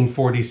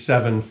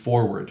 1947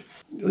 forward.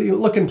 You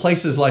look in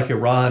places like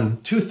Iran,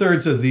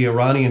 2/3 of the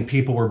Iranian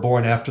people were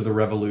born after the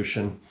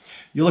revolution.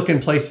 You look in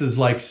places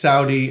like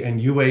Saudi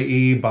and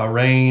UAE,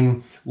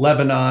 Bahrain,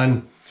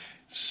 Lebanon,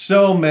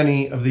 so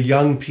many of the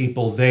young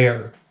people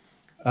there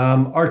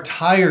are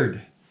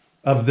tired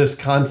of this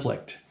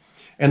conflict.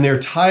 And they're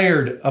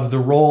tired of the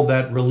role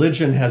that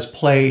religion has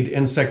played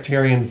in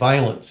sectarian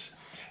violence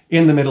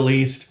in the Middle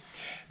East.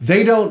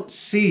 They don't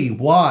see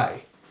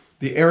why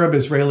the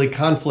Arab-Israeli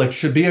conflict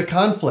should be a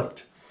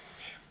conflict.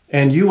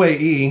 And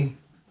UAE,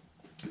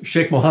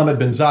 Sheikh Mohammed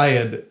bin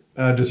Zayed,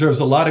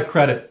 deserves a lot of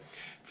credit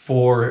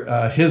for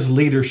his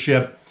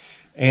leadership.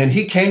 And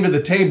he came to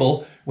the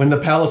table when the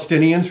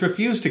Palestinians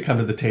refused to come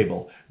to the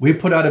table. We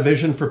put out a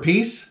vision for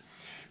peace.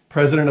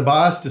 President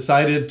Abbas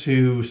decided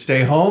to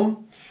stay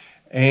home.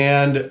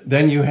 And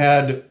then you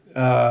had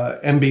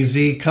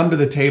MBZ come to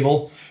the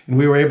table, and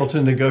we were able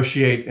to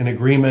negotiate an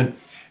agreement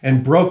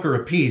and broker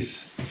a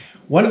peace.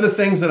 One of the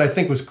things that I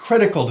think was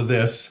critical to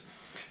this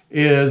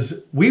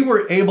is we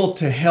were able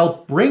to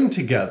help bring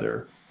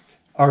together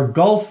our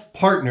Gulf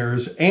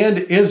partners and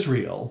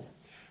Israel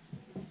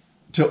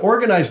to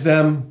organize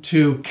them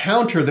to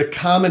counter the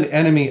common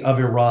enemy of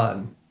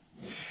Iran.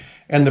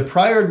 And the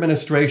prior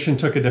administration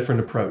took a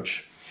different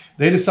approach.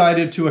 They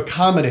decided to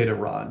accommodate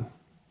Iran.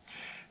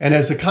 And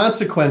as a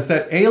consequence,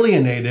 that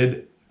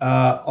alienated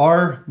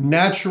our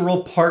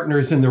natural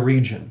partners in the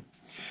region.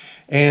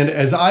 And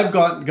as I've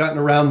gotten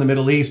around the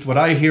Middle East, what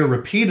I hear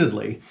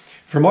repeatedly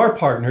from our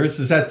partners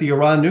is that the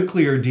Iran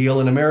nuclear deal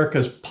and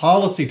America's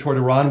policy toward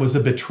Iran was a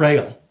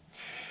betrayal.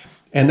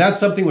 And that's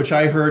something which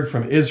I heard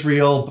from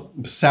Israel,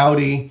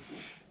 Saudi,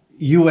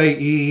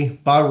 UAE,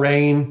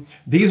 Bahrain.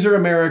 These are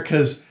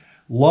America's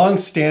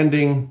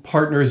long-standing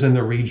partners in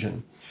the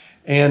region.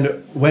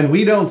 And when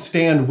we don't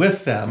stand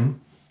with them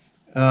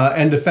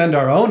and defend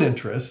our own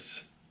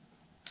interests,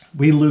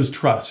 we lose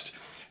trust.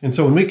 And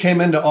so when we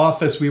came into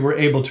office, we were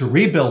able to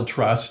rebuild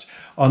trust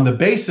on the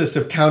basis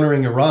of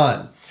countering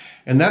Iran.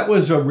 And that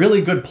was a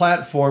really good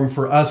platform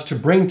for us to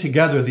bring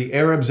together the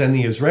Arabs and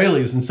the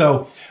Israelis. And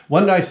so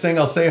one nice thing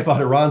I'll say about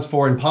Iran's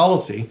foreign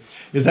policy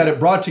is that it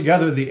brought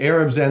together the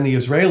Arabs and the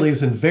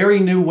Israelis in very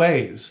new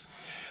ways.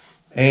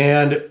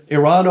 And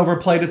Iran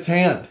overplayed its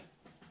hand.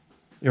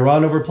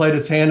 Iran overplayed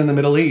its hand in the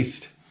Middle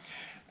East.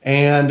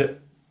 And,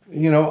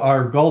 you know,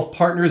 our Gulf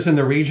partners in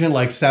the region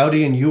like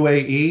Saudi and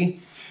UAE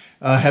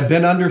have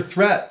been under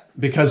threat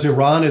because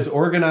Iran has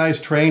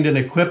organized, trained, and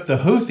equipped the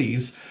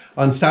Houthis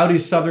on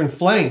Saudi's southern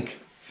flank.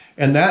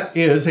 And that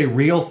is a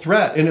real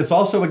threat. And it's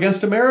also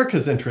against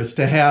America's interest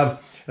to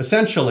have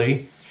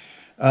essentially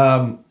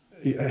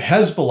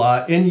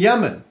Hezbollah in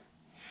Yemen,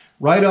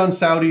 right on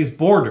Saudi's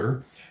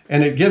border.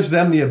 And it gives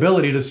them the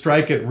ability to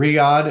strike at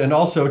Riyadh and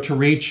also to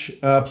reach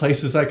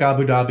places like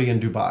Abu Dhabi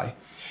and Dubai.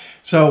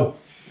 So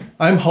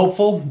I'm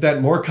hopeful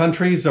that more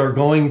countries are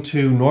going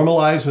to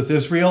normalize with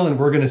Israel, and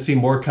we're going to see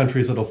more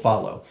countries that'll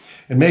follow.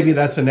 And maybe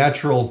that's a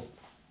natural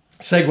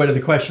segue to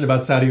the question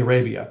about Saudi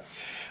Arabia.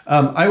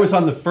 I was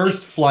on the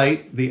first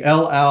flight, the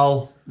El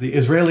Al, the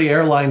Israeli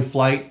airline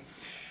flight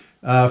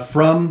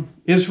from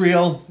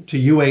Israel to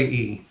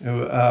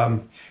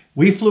UAE.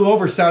 We flew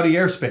over Saudi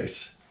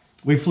airspace.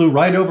 We flew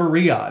right over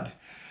Riyadh.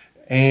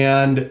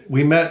 And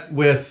we met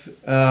with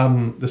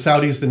the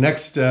Saudis the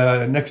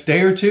next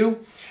day or two.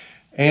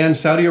 And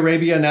Saudi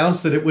Arabia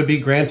announced that it would be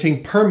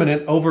granting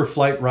permanent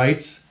overflight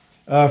rights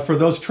for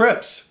those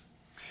trips.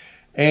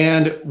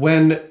 And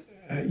when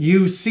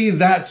you see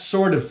that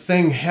sort of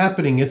thing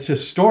happening, it's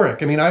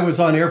historic. I mean, I was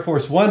on Air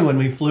Force One when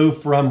we flew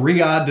from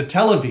Riyadh to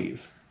Tel Aviv.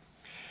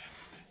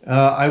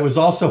 I was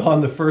also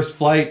on the first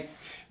flight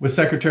with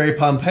Secretary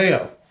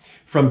Pompeo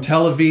from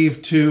Tel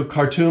Aviv to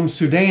Khartoum,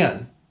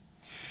 Sudan.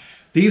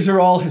 These are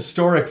all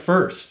historic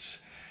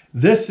firsts.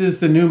 This is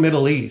the new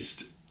Middle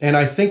East. And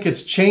I think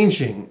it's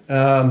changing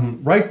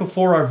right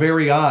before our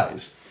very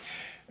eyes.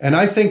 And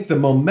I think the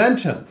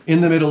momentum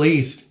in the Middle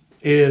East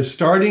is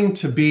starting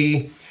to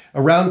be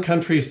around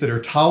countries that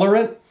are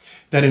tolerant,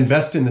 that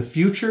invest in the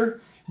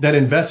future, that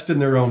invest in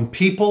their own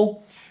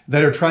people,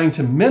 that are trying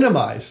to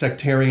minimize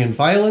sectarian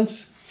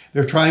violence.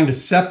 They're trying to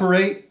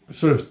separate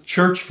sort of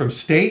church from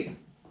state.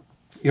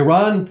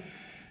 Iran,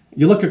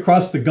 you look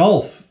across the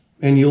Gulf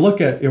and you look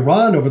at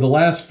Iran over the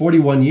last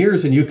 41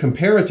 years and you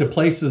compare it to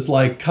places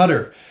like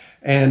Qatar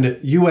and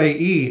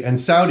UAE and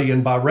Saudi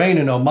and Bahrain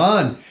and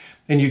Oman,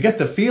 and you get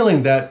the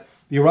feeling that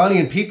the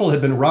Iranian people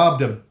have been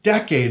robbed of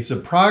decades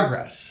of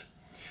progress.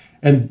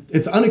 And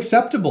it's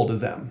unacceptable to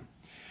them.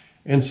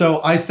 And so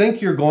I think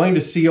you're going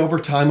to see over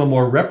time a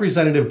more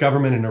representative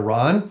government in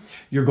Iran.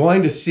 You're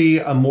going to see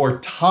a more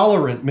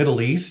tolerant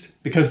Middle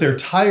East because they're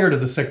tired of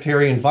the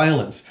sectarian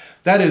violence.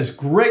 That is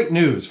great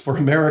news for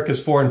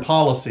America's foreign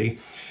policy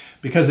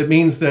because it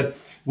means that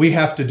we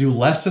have to do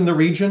less in the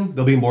region.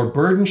 There'll be more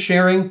burden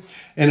sharing,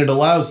 and it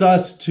allows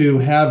us to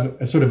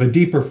have a sort of a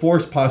deeper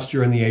force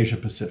posture in the Asia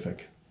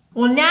Pacific.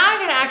 Well, now I'm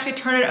going to actually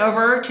turn it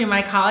over to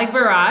my colleague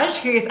Biraj,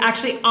 who is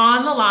actually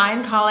on the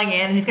line calling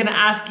in. He's going to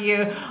ask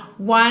you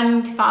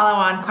one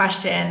follow-on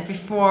question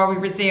before we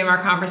resume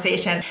our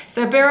conversation.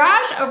 So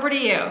Biraj, over to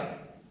you.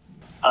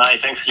 Hi,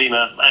 thanks,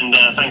 Lima, and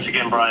thanks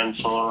again, Brian,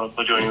 for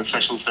joining the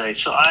session today.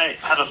 So I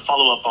have a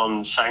follow-up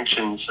on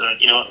sanctions.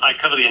 I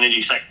cover the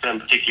energy sector and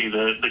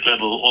particularly the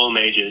global oil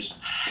majors.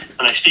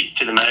 When I speak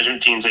to the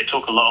management teams, they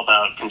talk a lot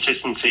about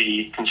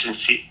consistency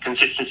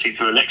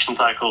through election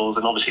cycles,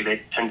 and obviously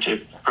they tend to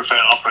prefer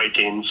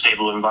operating in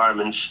stable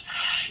environments.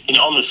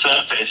 On the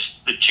surface,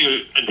 the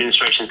two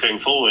administrations going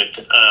forward,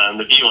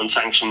 the view on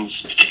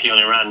sanctions,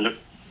 particularly on Iran, look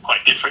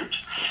quite different.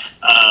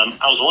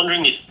 I was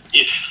wondering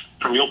if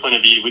from your point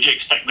of view, would you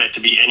expect there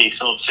to be any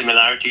sort of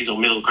similarities or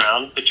middle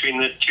ground between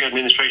the two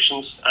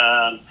administrations,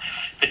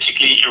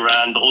 particularly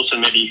Iran, but also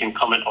maybe you can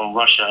comment on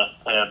Russia?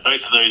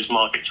 Both of those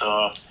markets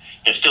are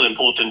still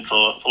important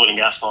for oil and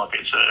gas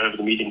markets over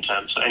the medium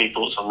term. So any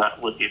thoughts on that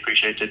would be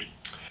appreciated.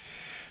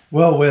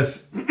 Well,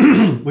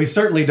 we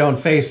certainly don't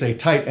face a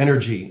tight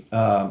energy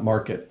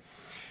market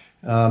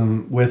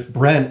with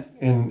Brent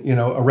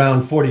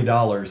around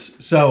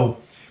 $40. So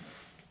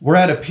we're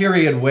at a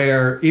period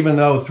where even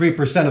though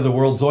 3% of the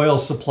world's oil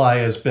supply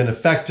has been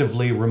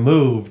effectively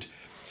removed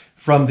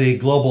from the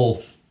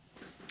global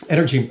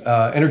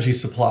energy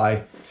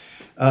supply,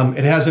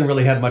 it hasn't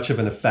really had much of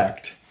an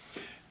effect.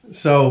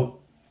 So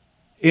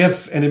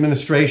if an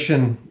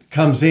administration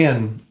comes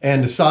in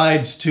and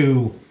decides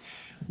to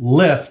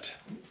lift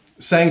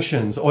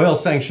sanctions, oil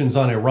sanctions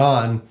on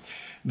Iran,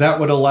 that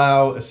would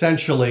allow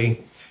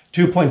essentially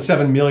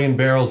 2.7 million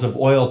barrels of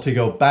oil to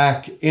go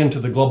back into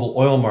the global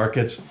oil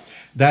markets.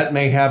 That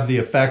may have the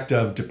effect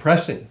of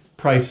depressing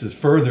prices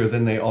further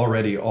than they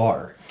already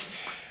are.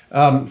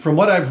 From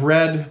what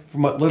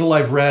little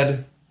I've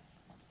read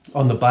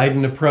on the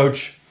Biden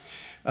approach,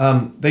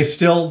 they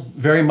still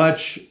very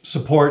much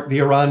support the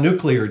Iran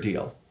nuclear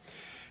deal.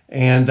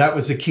 And that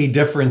was a key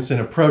difference in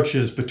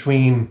approaches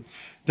between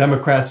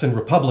Democrats and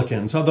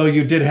Republicans. Although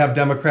you did have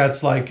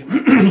Democrats like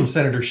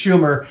Senator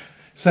Schumer,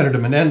 Senator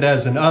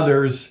Menendez, and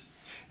others,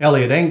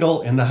 Eliot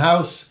Engel in the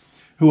House,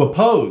 who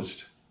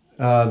opposed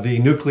the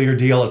nuclear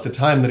deal at the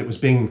time that it was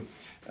being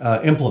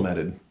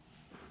implemented.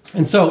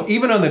 And so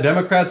even on the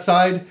Democrat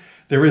side,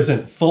 there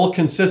isn't full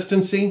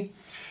consistency.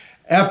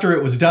 After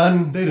it was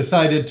done, they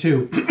decided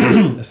to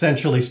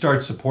essentially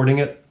start supporting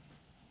it.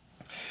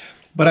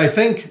 But I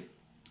think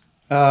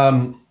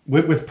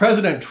with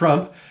President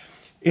Trump,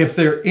 if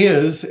there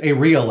is a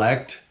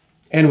re-elect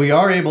and we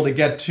are able to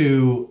get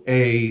to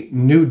a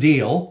new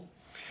deal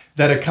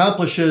that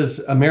accomplishes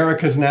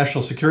America's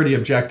national security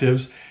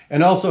objectives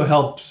and also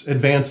helps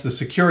advance the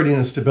security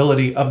and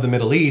stability of the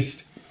Middle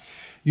East,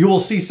 you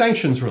will see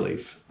sanctions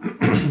relief,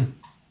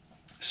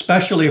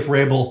 especially if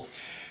the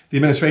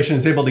administration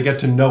is able to get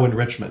to no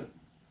enrichment.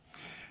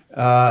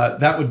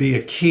 That would be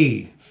a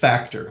key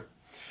factor.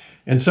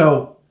 And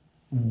so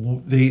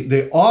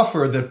the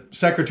offer that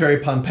Secretary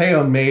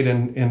Pompeo made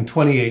in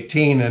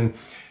 2018, and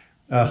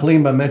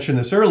Halima mentioned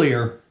this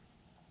earlier,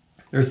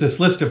 there's this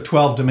list of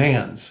 12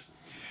 demands.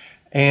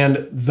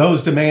 And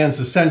those demands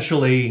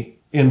essentially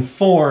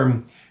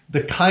inform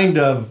the kind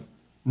of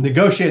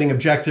negotiating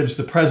objectives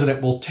the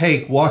president will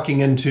take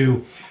walking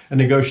into a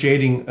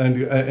negotiation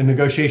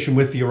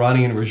with the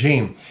Iranian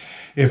regime.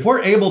 If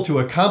we're able to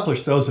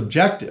accomplish those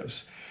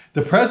objectives,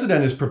 the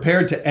president is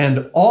prepared to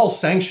end all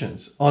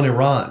sanctions on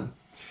Iran,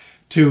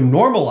 to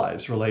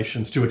normalize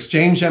relations, to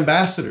exchange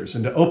ambassadors,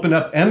 and to open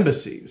up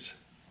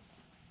embassies,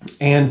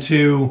 and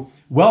to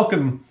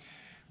welcome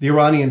the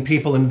Iranian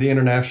people into the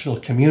international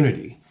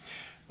community.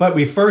 But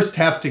we first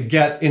have to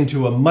get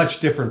into a much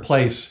different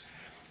place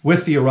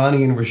with the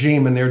Iranian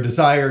regime and their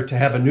desire to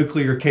have a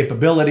nuclear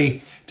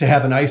capability, to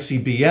have an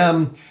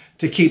ICBM,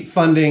 to keep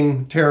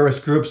funding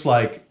terrorist groups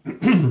like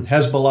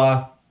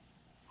Hezbollah,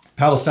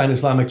 Palestine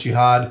Islamic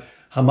Jihad,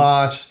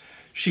 Hamas,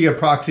 Shia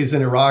proxies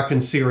in Iraq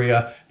and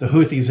Syria, the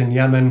Houthis in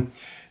Yemen.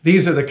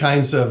 These are the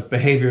kinds of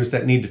behaviors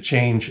that need to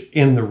change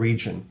in the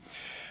region.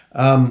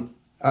 So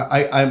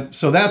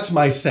that's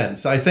my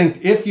sense. I think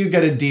if you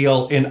get a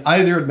deal in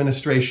either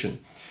administration,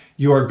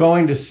 you are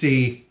going to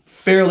see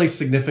fairly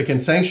significant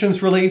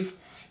sanctions relief.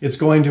 It's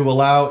going to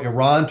allow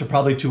Iran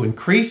to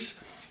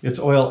increase its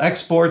oil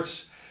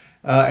exports,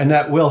 and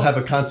that will have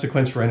a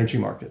consequence for energy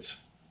markets.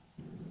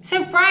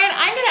 So Brian,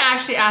 I'm going to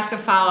actually ask a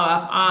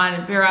follow-up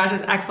on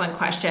Biraj's excellent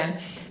question.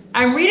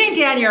 I'm reading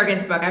Dan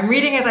Yergin's book. I'm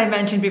reading, as I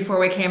mentioned before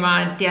we came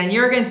on, Dan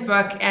Yergin's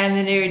book and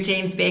the new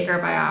James Baker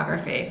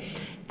biography.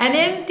 And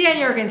in Dan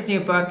Yergin's new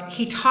book,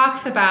 he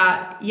talks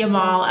about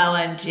Yamal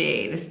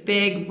LNG, this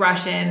big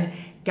Russian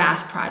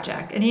gas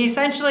project. And he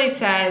essentially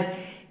says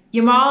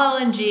Yamal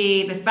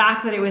LNG, the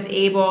fact that it was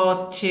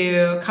able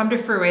to come to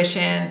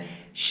fruition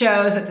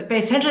shows that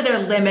essentially there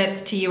are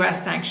limits to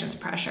U.S. sanctions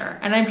pressure.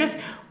 And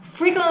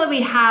frequently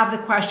we have the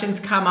questions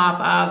come up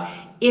of,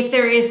 if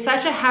there is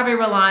such a heavy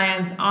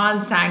reliance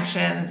on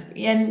sanctions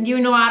and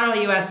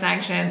unilateral U.S.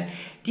 sanctions,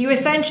 do you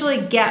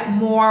essentially get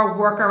more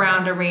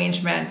workaround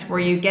arrangements where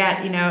you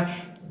get,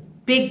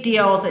 big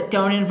deals that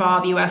don't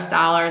involve U.S.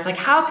 dollars? Like,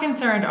 how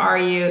concerned are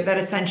you that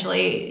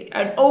essentially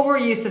an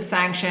overuse of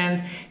sanctions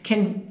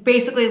can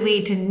basically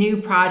lead to new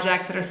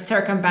projects that are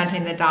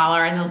circumventing the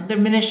dollar and the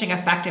diminishing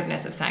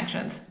effectiveness of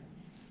sanctions?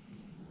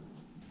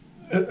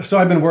 So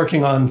I've been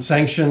working on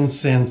sanctions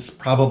since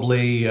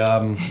probably,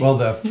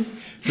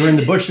 during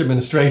the Bush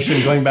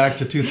administration, going back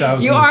to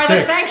 2006. You are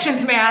the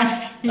sanctions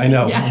man. I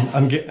know. Yes.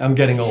 I'm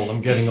getting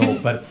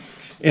old. But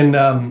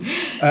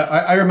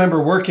I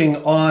remember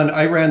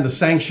I ran the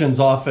sanctions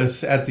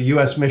office at the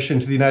U.S. mission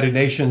to the United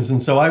Nations.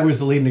 And so I was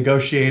the lead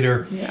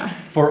negotiator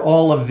for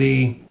all of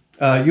the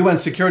UN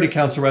Security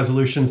Council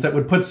resolutions that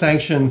would put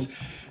sanctions.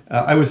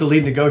 I was the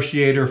lead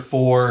negotiator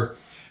for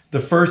the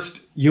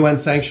first UN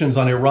sanctions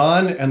on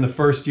Iran and the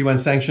first UN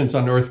sanctions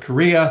on North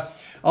Korea.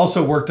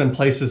 Also worked on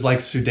places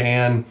like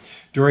Sudan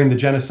during the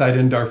genocide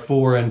in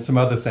Darfur and some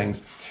other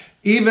things.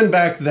 Even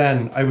back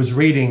then, I was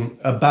reading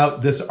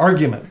about this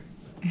argument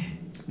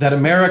that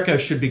America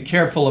should be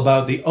careful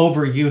about the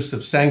overuse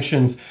of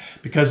sanctions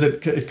because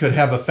it could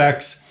have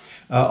effects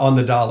on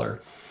the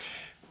dollar.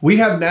 We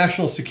have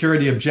national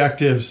security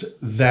objectives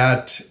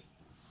that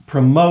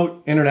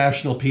promote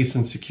international peace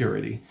and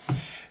security.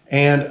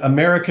 And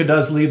America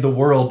does lead the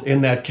world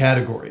in that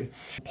category.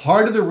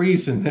 Part of the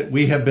reason that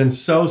we have been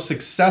so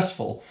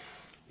successful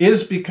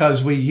is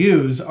because we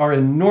use our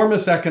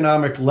enormous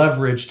economic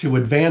leverage to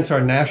advance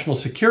our national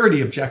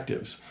security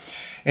objectives.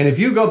 And if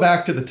you go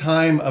back to the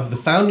time of the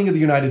founding of the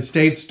United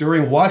States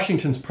during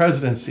Washington's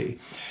presidency,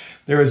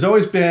 there has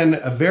always been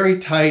a very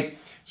tight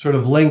sort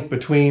of link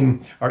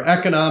between our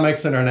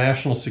economics and our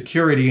national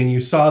security. And you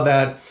saw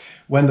that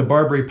when the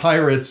Barbary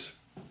pirates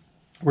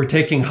were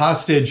taking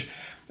hostage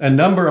a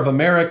number of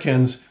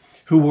Americans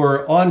who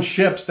were on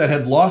ships that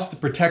had lost the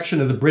protection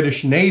of the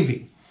British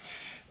Navy.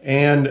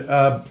 And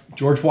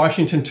George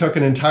Washington took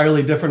an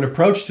entirely different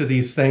approach to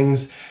these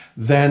things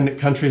than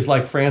countries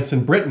like France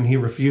and Britain. He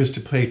refused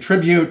to pay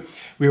tribute.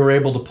 We were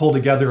able to pull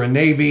together a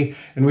navy,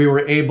 and we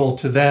were able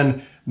to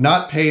then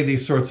not pay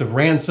these sorts of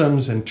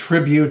ransoms and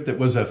tribute that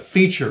was a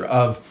feature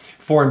of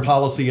foreign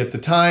policy at the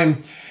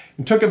time,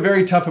 and took a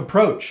very tough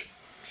approach.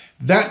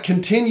 That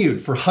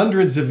continued for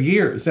hundreds of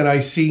years, and I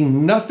see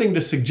nothing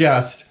to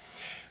suggest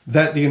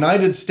that the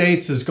United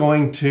States is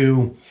going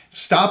to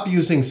stop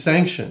using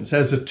sanctions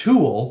as a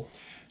tool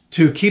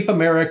to keep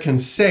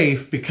Americans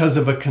safe because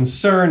of a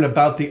concern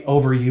about the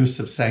overuse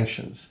of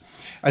sanctions.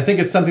 I think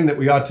it's something that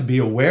we ought to be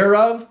aware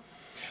of,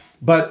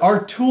 but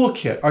our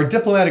toolkit, our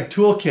diplomatic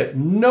toolkit,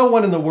 no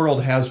one in the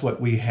world has what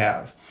we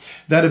have.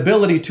 That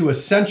ability to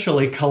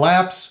essentially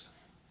collapse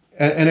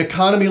an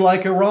economy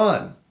like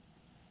Iran,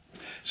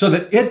 so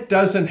that it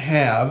doesn't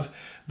have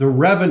the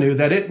revenue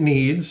that it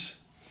needs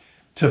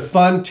to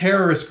fund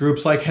terrorist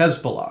groups like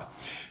Hezbollah.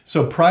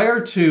 So prior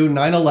to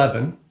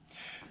 9/11,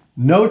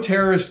 no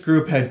terrorist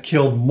group had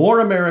killed more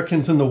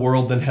Americans in the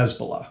world than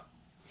Hezbollah.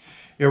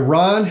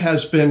 Iran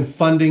has been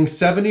funding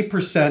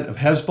 70% of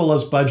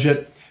Hezbollah's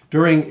budget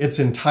during its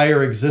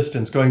entire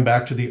existence, going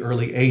back to the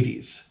early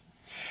 80s.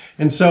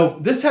 And so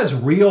this has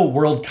real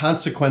world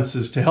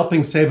consequences to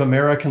helping save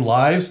American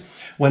lives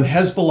when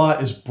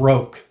Hezbollah is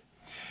broke.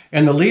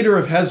 And the leader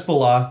of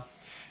Hezbollah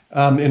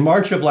in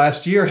March of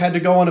last year had to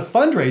go on a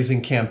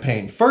fundraising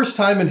campaign. First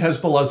time in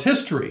Hezbollah's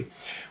history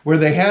where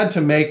they had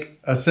to make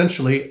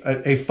essentially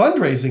a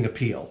fundraising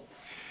appeal.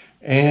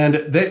 And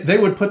they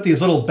would put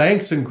these little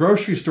banks and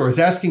grocery stores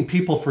asking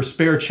people for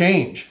spare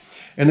change.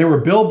 And there were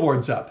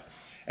billboards up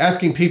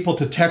asking people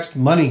to text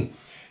money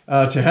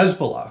to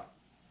Hezbollah.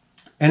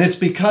 And it's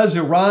because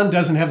Iran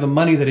doesn't have the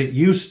money that it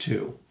used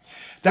to.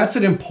 That's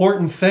an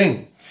important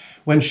thing.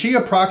 When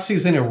Shia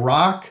proxies in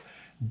Iraq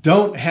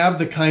don't have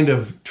the kind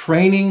of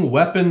training,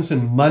 weapons,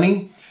 and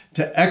money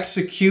to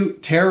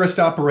execute terrorist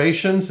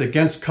operations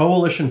against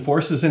coalition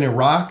forces in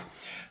Iraq,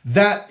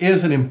 that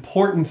is an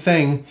important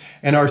thing,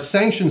 and our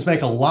sanctions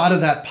make a lot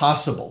of that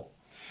possible.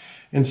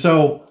 And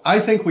so I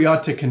think we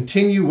ought to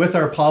continue with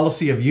our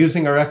policy of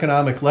using our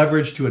economic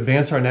leverage to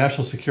advance our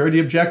national security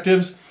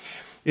objectives.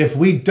 If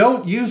we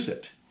don't use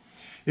it,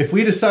 if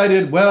we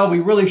decided, well, we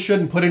really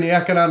shouldn't put any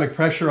economic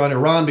pressure on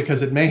Iran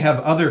because it may have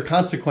other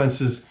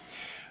consequences,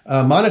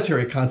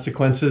 monetary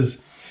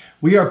consequences,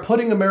 we are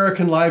putting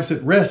American lives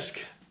at risk.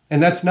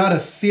 And that's not a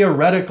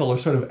theoretical or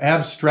sort of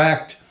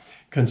abstract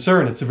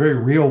concern. It's a very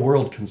real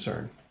world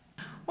concern.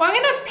 Well,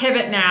 I'm going to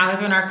pivot now, as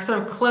we're in our sort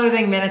of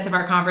closing minutes of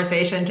our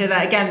conversation, to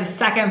the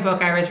second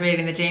book I was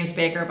reading, the James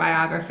Baker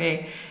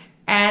biography.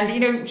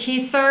 And,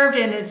 he served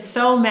in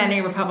so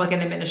many Republican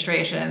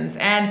administrations.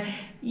 And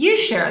you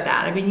share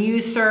that. I mean,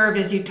 you served,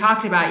 as you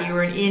talked about, you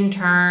were an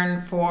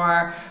intern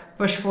for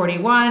Bush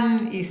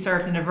 41. You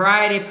served in a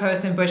variety of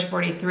posts in Bush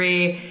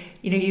 43.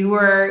 You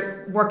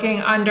were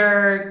working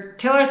under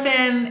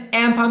Tillerson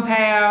and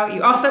Pompeo.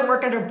 You also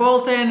work under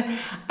Bolton.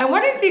 I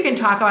wonder if you can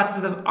talk about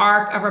the sort of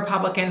arc of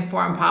Republican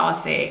foreign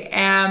policy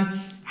and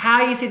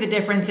how you see the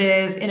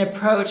differences in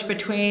approach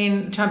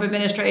between the Trump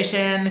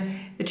administration,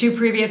 the two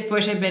previous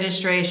Bush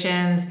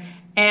administrations,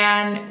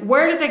 and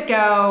where does it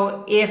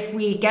go if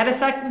we get a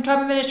second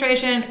Trump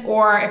administration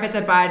or if it's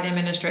a Biden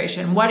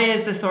administration? What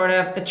is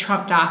the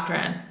Trump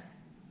doctrine?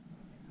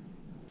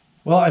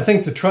 Well, I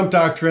think the Trump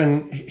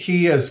doctrine,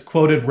 he has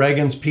quoted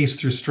Reagan's peace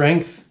through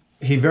strength.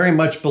 He very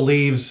much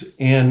believes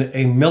in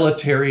a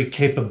military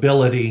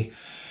capability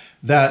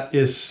that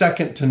is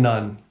second to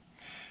none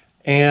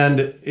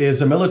and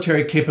is a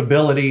military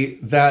capability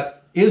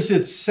that is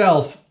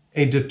itself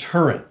a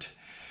deterrent,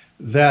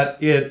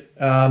 that it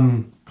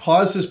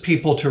causes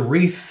people to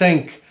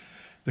rethink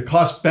the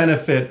cost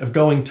benefit of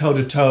going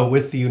toe-to-toe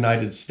with the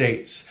United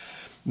States.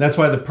 That's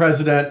why the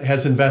president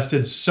has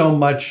invested so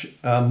much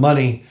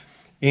money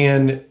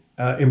in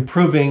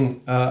improving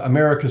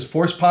America's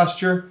force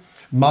posture,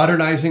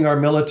 modernizing our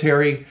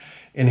military,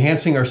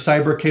 enhancing our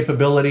cyber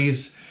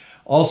capabilities.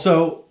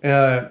 Also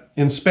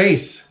in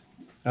space,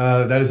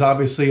 that is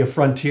obviously a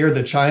frontier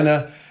that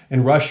China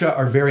and Russia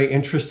are very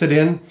interested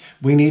in.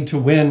 We need to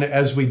win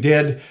as we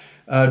did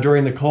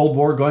during the Cold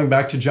War, going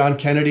back to John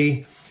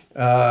Kennedy,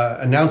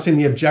 announcing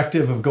the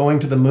objective of going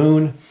to the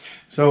moon.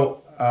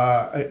 So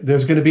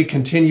there's going to be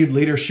continued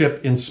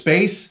leadership in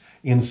space,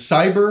 in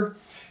cyber,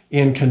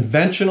 in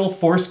conventional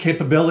force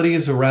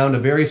capabilities around a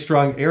very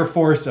strong Air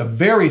Force, a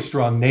very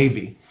strong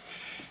Navy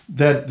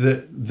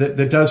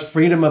that does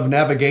freedom of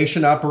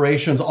navigation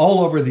operations all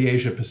over the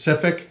Asia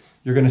Pacific.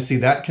 You're going to see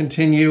that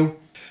continue.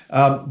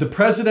 The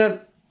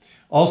president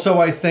also,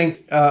 I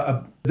think,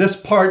 this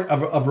part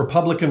of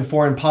Republican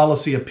foreign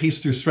policy of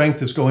peace through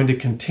strength is going to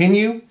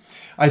continue.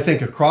 I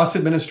think across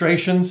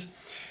administrations,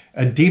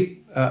 a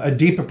deep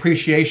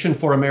appreciation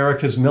for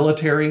America's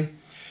military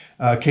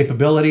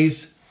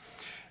capabilities.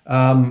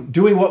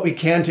 Doing what we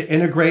can to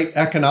integrate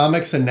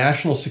economics and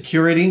national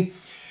security.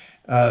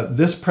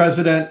 This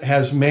president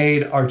has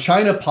made our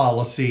China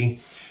policy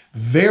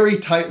very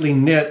tightly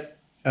knit.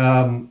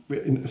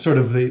 Sort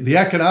of the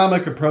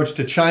economic approach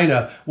to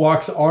China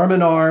walks arm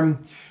in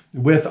arm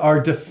with our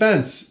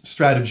defense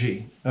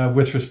strategy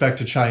with respect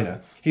to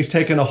China. He's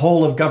taken a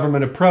whole of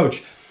government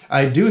approach.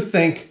 I do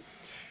think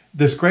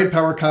this great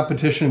power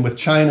competition with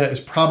China is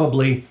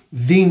probably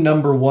the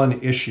number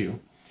one issue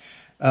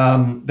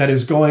that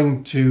is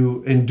going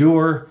to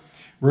endure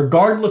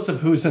regardless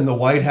of who's in the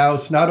White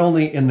House, not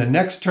only in the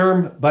next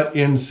term, but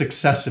in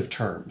successive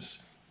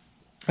terms.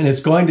 And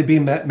it's going to be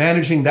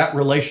managing that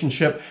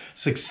relationship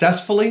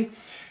successfully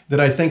that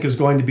I think is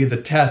going to be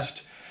the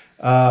test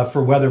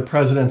for whether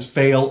presidents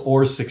fail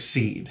or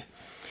succeed.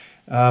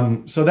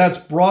 So that's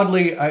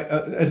broadly,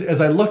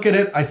 as I look at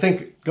it, I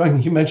think,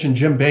 you mentioned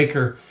Jim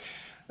Baker,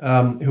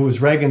 who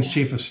was Reagan's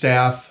chief of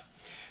staff.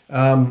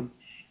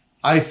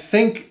 I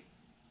think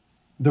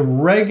the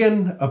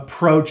Reagan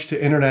approach to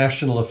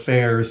international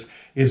affairs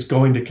is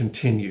going to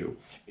continue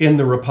in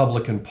the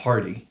Republican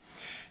Party.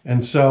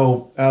 And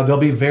so there'll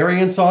be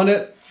variants on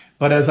it.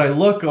 But as I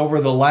look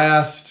over the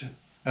last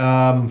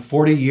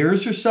 40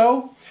 years or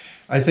so,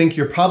 I think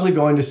you're probably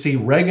going to see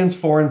Reagan's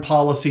foreign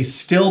policy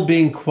still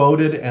being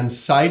quoted and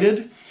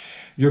cited.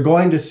 You're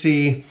going to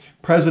see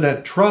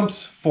President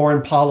Trump's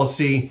foreign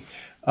policy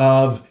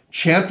of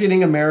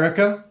championing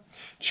America,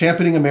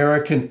 championing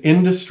American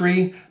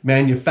industry,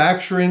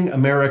 manufacturing,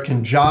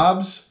 American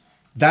jobs.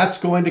 That's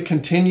going to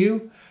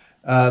continue.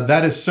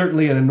 That is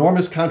certainly an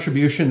enormous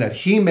contribution that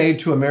he made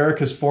to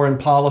America's foreign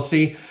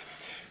policy,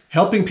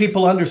 helping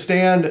people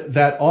understand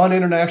that on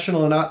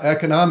international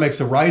economics,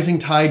 a rising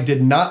tide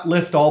did not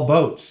lift all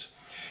boats.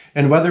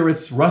 And whether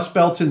it's Rust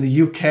Belts in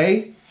the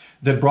UK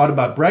that brought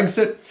about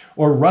Brexit,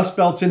 or Rust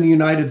Belts in the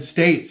United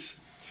States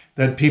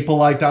that people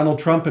like Donald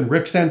Trump and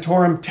Rick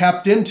Santorum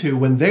tapped into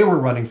when they were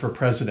running for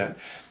president,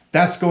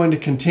 that's going to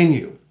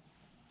continue.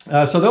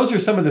 So those are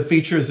some of the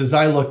features as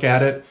I look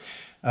at it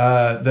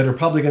that are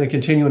probably going to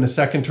continue in a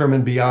second term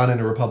and beyond in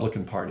a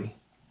Republican Party.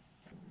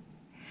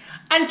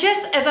 And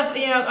just as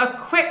a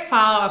quick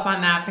follow-up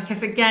on that,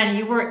 because again,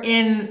 you were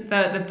in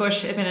the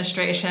Bush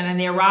administration and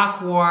the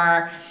Iraq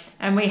War,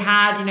 and we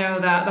had,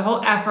 the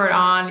whole effort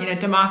on,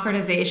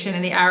 democratization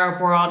in the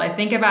Arab world. I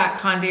think about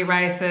Condi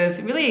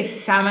Rice's really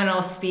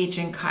seminal speech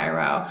in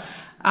Cairo.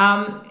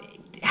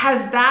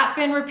 Has that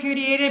been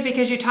repudiated?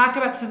 Because you talked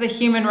about the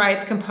human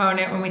rights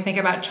component when we think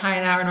about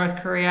China or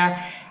North Korea.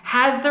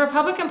 Has the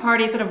Republican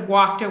Party sort of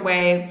walked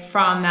away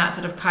from that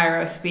sort of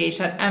Cairo speech,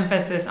 that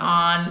emphasis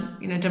on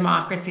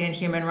democracy and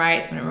human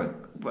rights when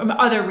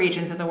other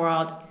regions of the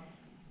world?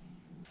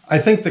 I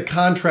think the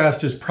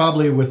contrast is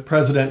probably with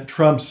President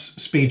Trump's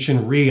speech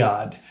in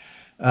Riyadh.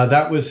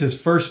 That was his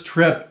first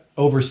trip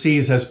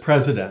overseas as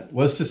president,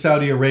 was to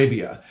Saudi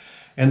Arabia.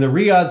 And the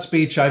Riyadh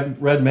speech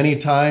I've read many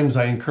times.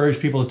 I encourage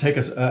people to take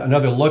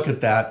another look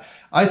at that.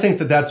 I think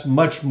that that's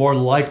much more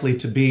likely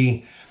to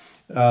be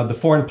the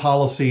foreign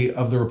policy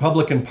of the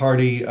Republican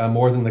Party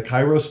more than the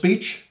Cairo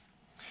speech.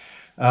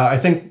 I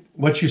think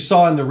what you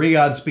saw in the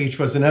Riyadh speech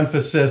was an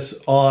emphasis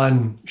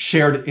on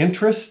shared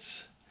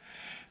interests,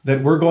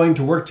 that we're going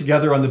to work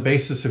together on the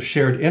basis of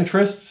shared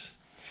interests.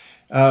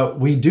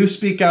 We do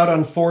speak out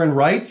on foreign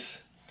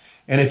rights.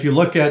 And if you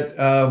look at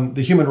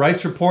the Human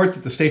Rights Report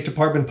that the State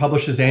Department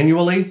publishes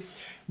annually,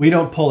 we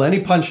don't pull any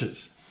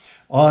punches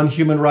on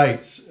human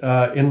rights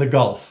in the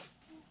Gulf.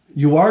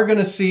 You are going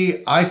to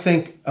see, I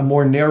think, a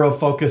more narrow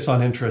focus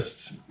on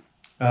interests.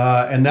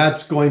 And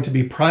that's going to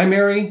be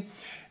primary.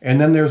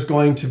 And then there's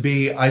going to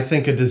be, I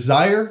think, a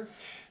desire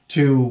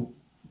to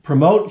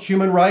promote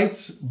human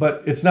rights,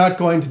 but it's not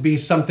going to be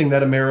something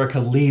that America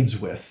leads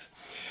with.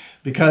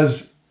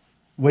 Because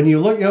when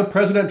you look,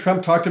 President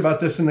Trump talked about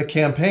this in the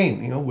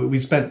campaign. We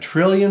spent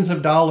trillions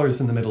of dollars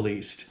in the Middle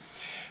East.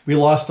 We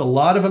lost a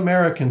lot of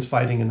Americans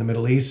fighting in the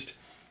Middle East.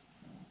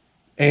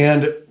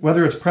 And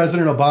whether it's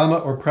President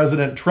Obama or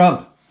President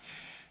Trump,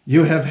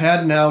 you have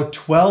had now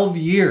 12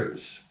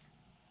 years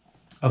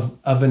of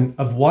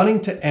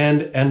wanting to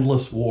end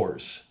endless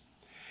wars.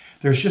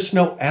 There's just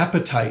no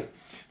appetite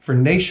for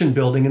nation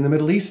building in the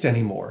Middle East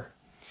anymore.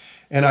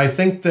 And I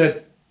think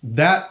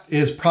that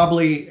is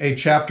probably a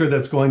chapter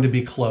that's going to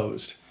be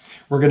closed.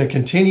 We're going to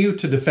continue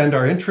to defend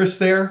our interests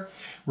there.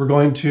 We're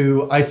going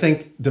to, I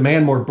think,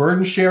 demand more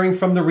burden sharing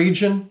from the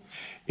region.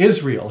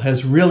 Israel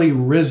has really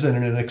risen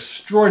in an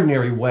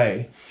extraordinary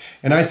way.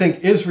 And I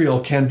think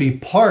Israel can be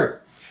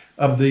part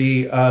of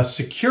the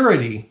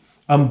security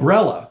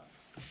umbrella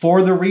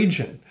for the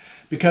region.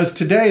 Because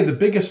today, the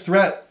biggest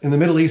threat in the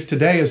Middle East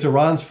today is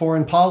Iran's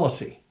foreign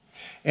policy.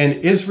 And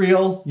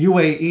Israel,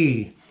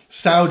 UAE,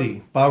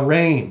 Saudi,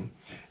 Bahrain,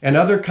 and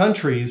other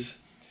countries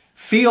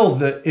feel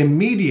the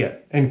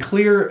immediate and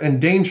clear and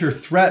danger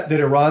threat that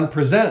Iran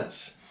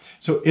presents.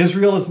 So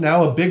Israel is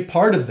now a big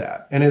part of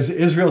that. And as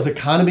Israel's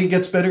economy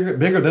gets bigger,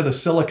 they're the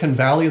Silicon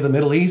Valley of the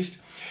Middle East.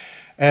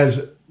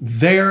 As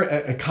their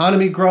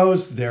economy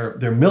grows,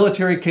 their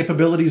military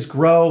capabilities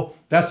grow,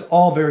 that's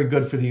all very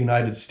good for the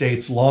United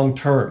States long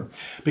term,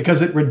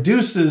 because it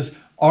reduces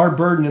our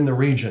burden in the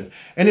region.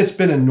 And it's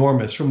been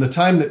enormous from the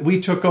time that we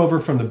took over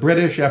from the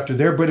British after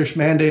their British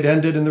mandate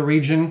ended in the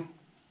region.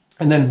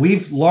 And then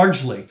we've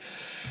largely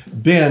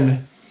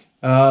been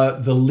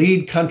the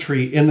lead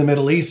country in the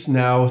Middle East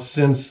now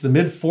since the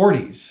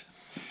mid-40s.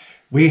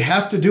 We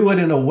have to do it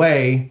in a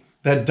way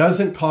that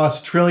doesn't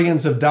cost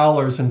trillions of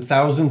dollars and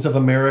thousands of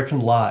American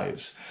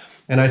lives.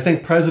 And I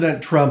think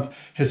President Trump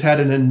has had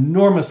an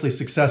enormously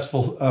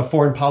successful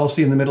foreign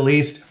policy in the Middle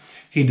East.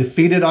 He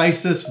defeated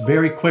ISIS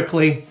very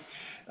quickly.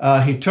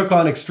 He took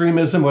on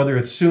extremism, whether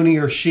it's Sunni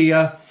or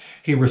Shia.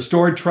 He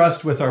restored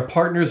trust with our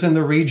partners in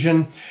the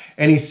region.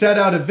 And he set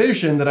out a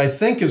vision that I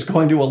think is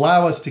going to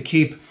allow us to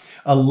keep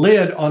a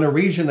lid on a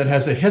region that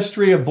has a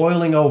history of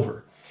boiling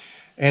over.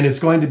 And it's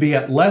going to be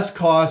at less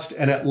cost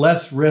and at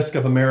less risk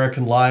of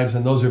American lives.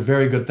 And those are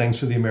very good things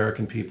for the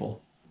American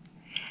people.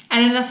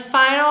 And in the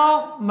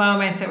final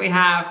moments that we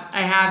have,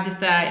 I have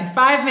just in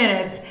 5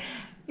 minutes,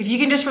 if you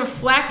can just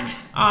reflect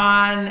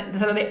on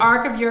sort of the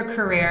arc of your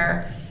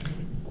career,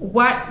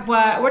 what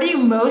are you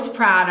most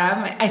proud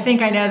of? I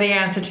think I know the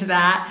answer to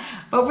that.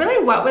 But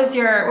really, what was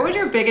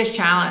your biggest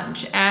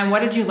challenge, and what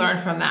did you learn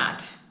from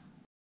that?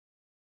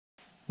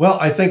 Well,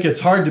 I think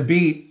it's hard to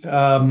beat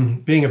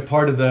being a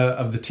part of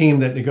the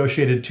team that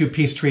negotiated 2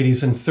 peace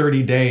treaties in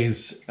 30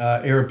 days,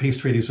 Arab peace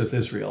treaties with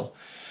Israel.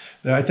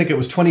 I think it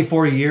was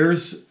 24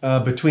 years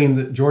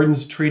between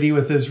Jordan's treaty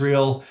with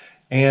Israel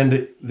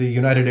and the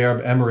United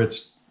Arab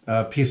Emirates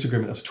peace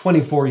agreement. It was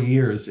 24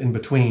 years in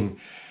between.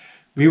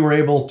 We were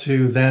able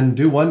to then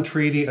do one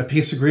treaty, a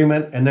peace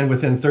agreement, and then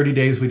within 30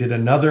 days we did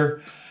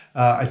another.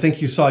 I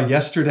think you saw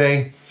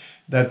yesterday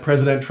that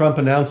President Trump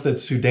announced that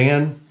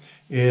Sudan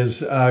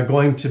is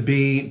going to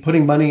be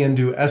putting money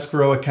into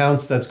escrow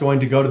accounts that's going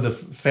to go to the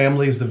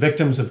families, the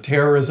victims of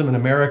terrorism in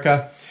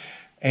America.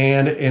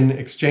 And in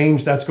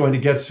exchange, that's going to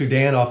get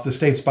Sudan off the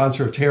state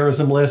sponsor of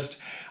terrorism list.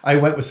 I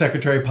went with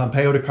Secretary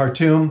Pompeo to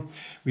Khartoum.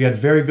 We had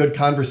very good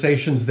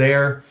conversations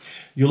there.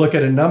 You look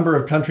at a number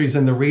of countries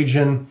in the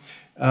region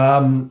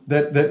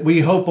that we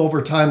hope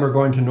over time are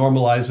going to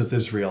normalize with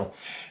Israel.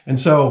 And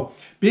so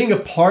being a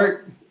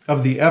part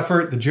of the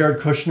effort that Jared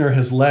Kushner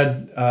has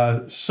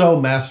led so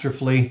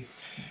masterfully,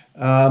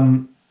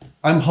 I'm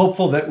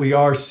hopeful that we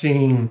are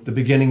seeing the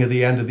beginning of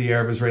the end of the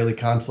Arab-Israeli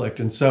conflict.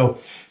 And so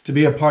to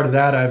be a part of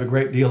that, I have a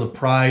great deal of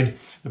pride.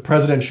 The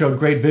president showed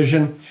great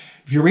vision.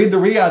 If you read the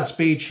Riyadh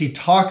speech, he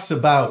talks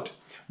about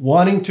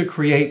wanting to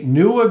create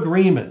new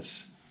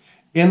agreements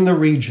in the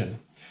region.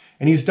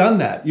 And he's done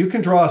that. You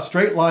can draw a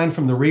straight line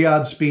from the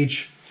Riyadh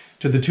speech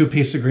to the 2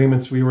 peace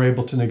agreements we were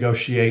able to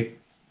negotiate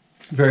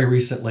very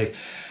recently.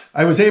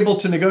 I was able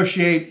to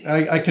negotiate.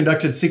 I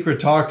conducted secret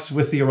talks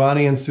with the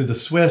Iranians through the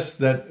Swiss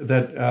that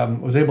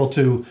was able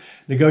to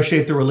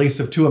negotiate the release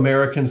of 2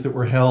 Americans that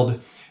were held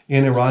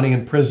in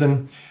Iranian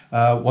prison.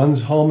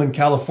 One's home in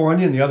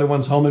California and the other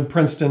one's home in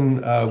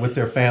Princeton with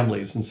their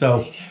families. And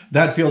so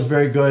that feels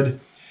very good.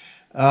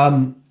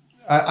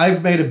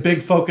 I've made a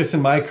big focus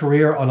in my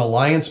career on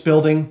alliance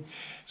building.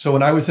 So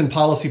when I was in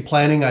policy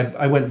planning,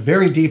 I went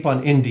very deep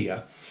on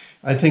India.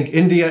 I think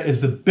India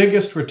is the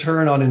biggest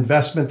return on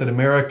investment that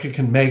America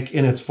can make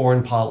in its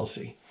foreign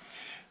policy.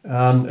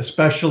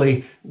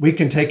 Especially, we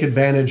can take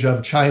advantage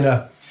of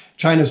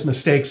China's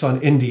mistakes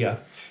on India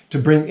to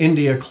bring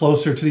India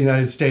closer to the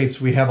United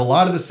States. We have a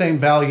lot of the same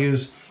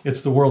values.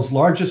 It's the world's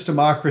largest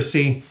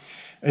democracy.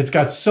 It's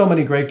got so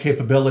many great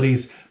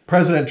capabilities.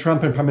 President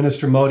Trump and Prime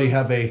Minister Modi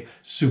have a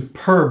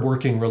superb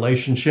working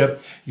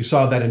relationship. You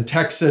saw that in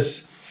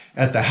Texas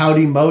at the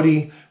Howdy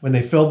Modi when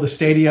they filled the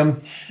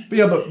stadium.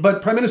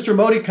 But Prime Minister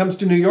Modi comes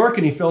to New York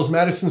and he fills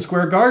Madison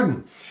Square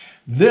Garden.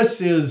 This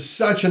is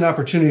such an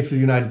opportunity for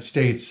the United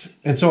States.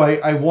 And so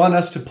I want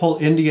us to pull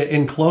India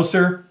in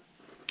closer.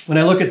 When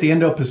I look at the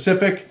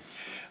Indo-Pacific,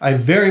 I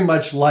very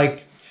much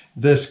like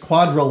this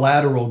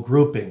quadrilateral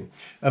grouping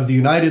of the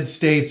United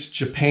States,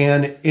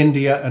 Japan,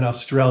 India, and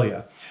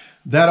Australia.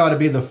 That ought to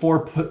be the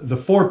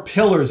four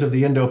pillars of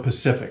the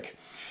Indo-Pacific.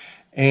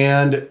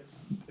 And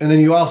then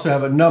you also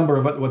have a number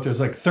of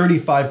there's like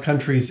 35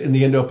 countries in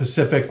the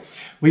Indo-Pacific.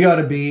 We ought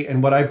to be,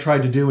 and what I've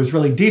tried to do is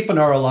really deepen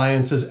our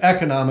alliances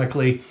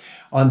economically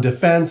on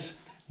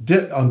defense,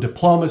 on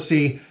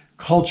diplomacy,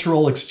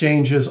 cultural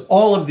exchanges,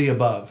 all of the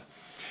above.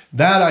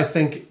 That I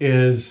think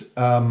is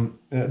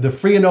the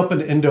free and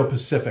open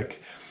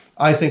Indo-Pacific.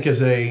 I think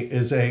is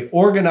a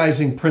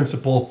organizing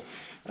principle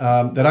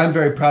that I'm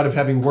very proud of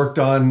having worked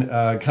on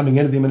coming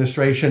into the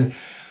administration.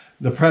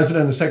 The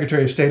President and the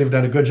Secretary of State have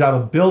done a good job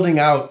of building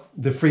out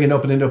the free and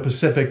open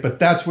Indo-Pacific, but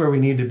that's where we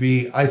need to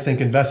be, I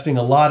think, investing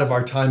a lot of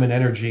our time and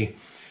energy,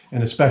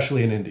 and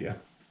especially in India.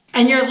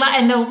 And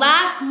in the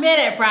last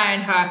minute,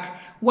 Brian Hook,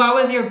 what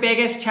was your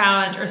biggest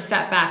challenge or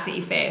setback that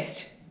you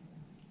faced?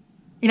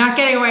 You're not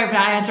getting away with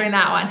not answering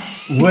that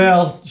one.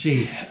 Well,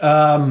 gee,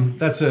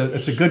 that's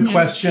a good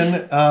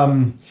question.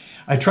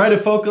 I try to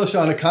focus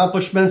on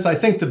accomplishments. I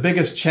think the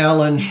biggest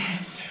challenge,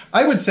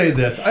 I would say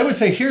this. I would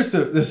say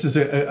this is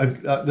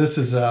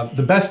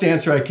the best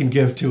answer I can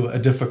give to a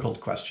difficult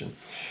question.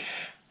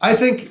 I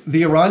think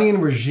the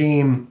Iranian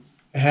regime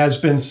has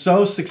been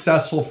so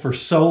successful for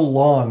so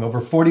long,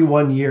 over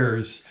 41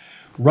 years,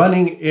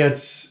 running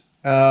its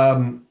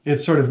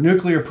sort of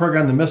nuclear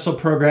program, the missile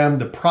program,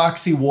 the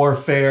proxy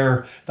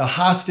warfare, the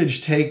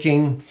hostage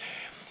taking.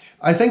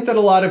 I think that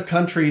a lot of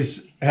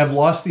countries have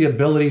lost the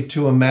ability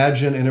to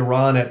imagine an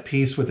Iran at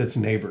peace with its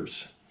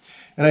neighbors.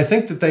 And I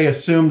think that they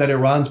assume that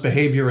Iran's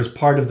behavior is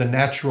part of the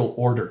natural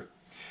order.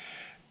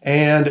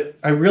 And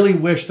I really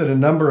wish that a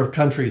number of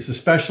countries,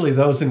 especially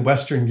those in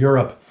Western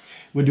Europe,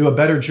 would do a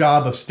better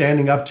job of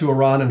standing up to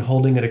Iran and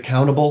holding it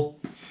accountable.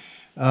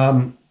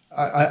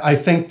 I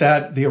think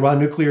that the Iran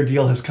nuclear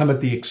deal has come at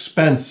the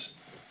expense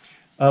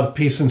of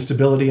peace and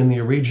stability in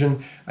the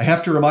region. I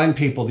have to remind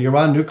people, the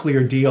Iran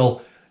nuclear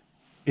deal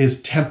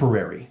is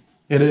temporary.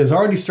 It has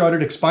already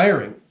started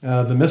expiring.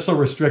 The missile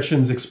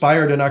restrictions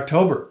expired in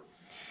October.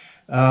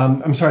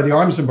 The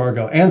arms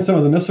embargo and some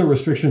of the missile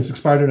restrictions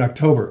expired in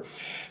October.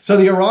 So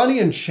the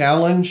Iranian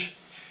challenge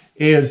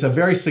is a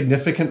very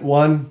significant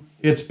one.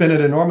 It's been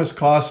at enormous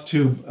cost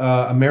to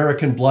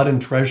American blood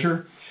and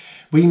treasure.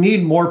 We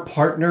need more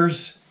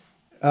partners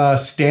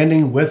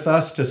standing with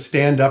us to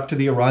stand up to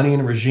the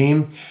Iranian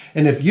regime.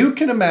 And if you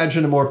can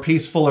imagine a more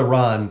peaceful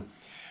Iran,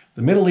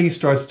 the Middle East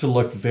starts to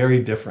look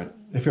very different.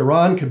 If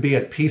Iran could be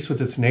at peace with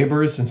its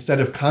neighbors instead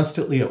of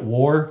constantly at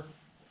war,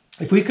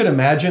 if we could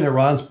imagine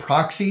Iran's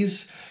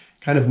proxies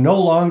kind of no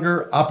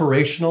longer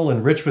operational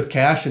and rich with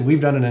cash, and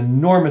we've done an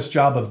enormous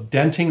job of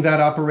denting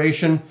that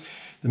operation,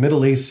 the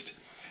Middle East,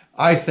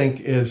 I think,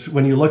 is,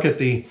 when you look at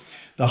the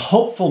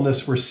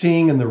hopefulness we're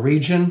seeing in the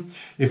region,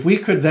 if we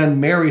could then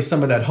marry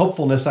some of that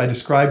hopefulness I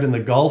described in the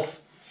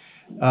Gulf.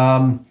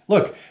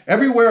 Look,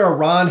 everywhere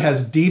Iran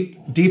has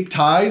deep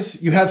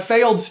ties, you have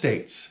failed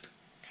states.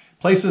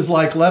 Places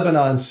like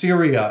Lebanon,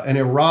 Syria, and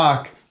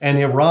Iraq, and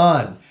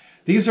Iran.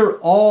 These are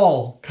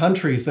all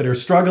countries that are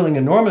struggling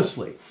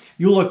enormously.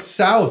 You look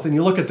south and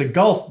you look at the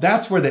Gulf,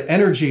 that's where the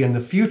energy and the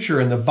future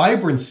and the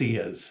vibrancy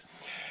is.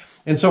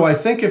 And so I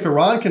think if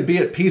Iran can be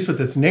at peace with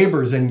its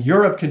neighbors and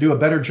Europe can do a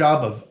better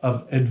job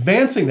of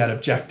advancing that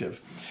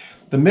objective,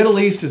 the Middle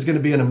East is going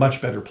to be in a much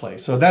better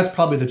place. So that's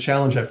probably the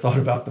challenge I've thought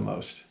about the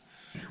most.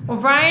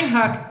 Well, Brian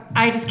Hook,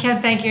 I just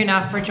can't thank you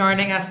enough for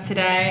joining us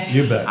today.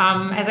 You bet.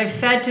 As I've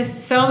said to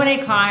so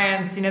many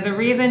clients, the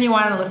reason you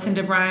want to listen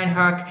to Brian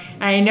Hook,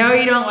 and I know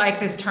you don't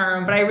like this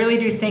term, but I really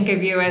do think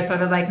of you as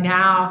sort of like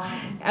now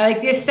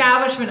like the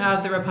establishment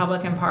of the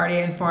Republican Party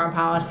and foreign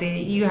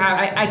policy.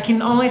 I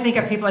can only think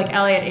of people like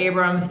Elliott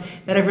Abrams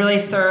that have really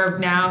served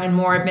now in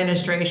more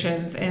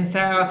administrations. And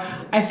so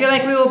I feel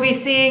like we will be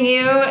seeing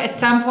you at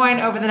some point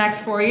over the next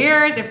 4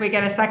 years. If we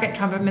get a second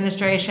Trump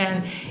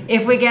administration,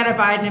 if we get a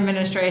Biden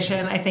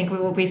administration, I think we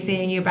will be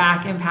seeing you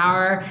back in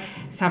power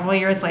several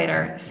years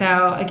later.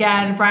 So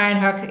again, Brian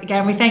Hook,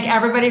 again, we thank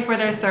everybody for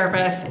their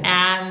service,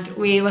 and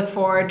we look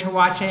forward to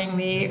watching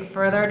the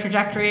further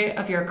trajectory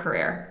of your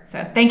career.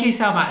 So thank you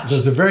so much.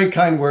 Those are very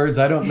kind words.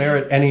 I don't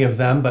merit any of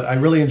them, but I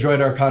really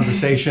enjoyed our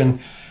conversation.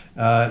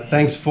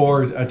 Thanks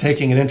for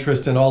taking an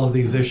interest in all of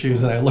these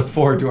issues, and I look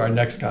forward to our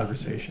next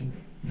conversation.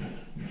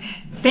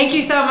 Thank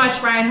you so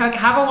much, Brian Hook.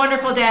 Have a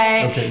wonderful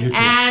day. Okay, you too.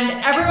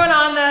 And everyone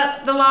on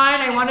the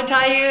line, I want to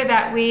tell you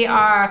that we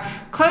are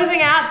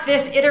closing out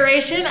this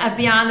iteration of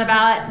Beyond the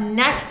Ballot.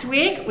 Next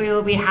week, we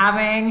will be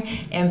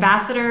having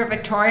Ambassador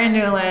Victoria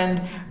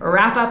Nuland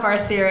wrap up our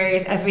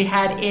series as we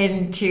head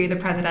into the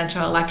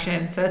presidential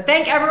election. So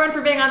thank everyone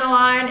for being on the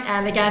line.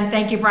 And again,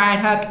 thank you, Brian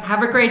Hook.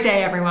 Have a great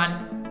day,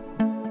 everyone.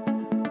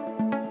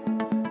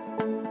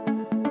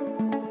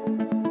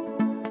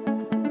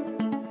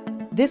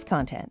 This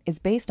content is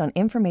based on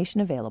information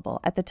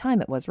available at the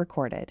time it was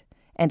recorded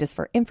and is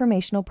for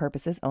informational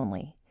purposes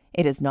only.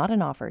 It is not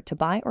an offer to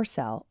buy or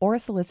sell or a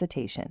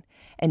solicitation,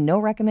 and no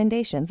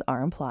recommendations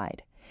are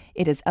implied.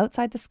 It is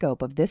outside the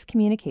scope of this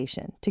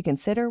communication to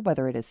consider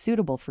whether it is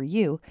suitable for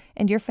you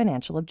and your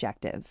financial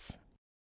objectives.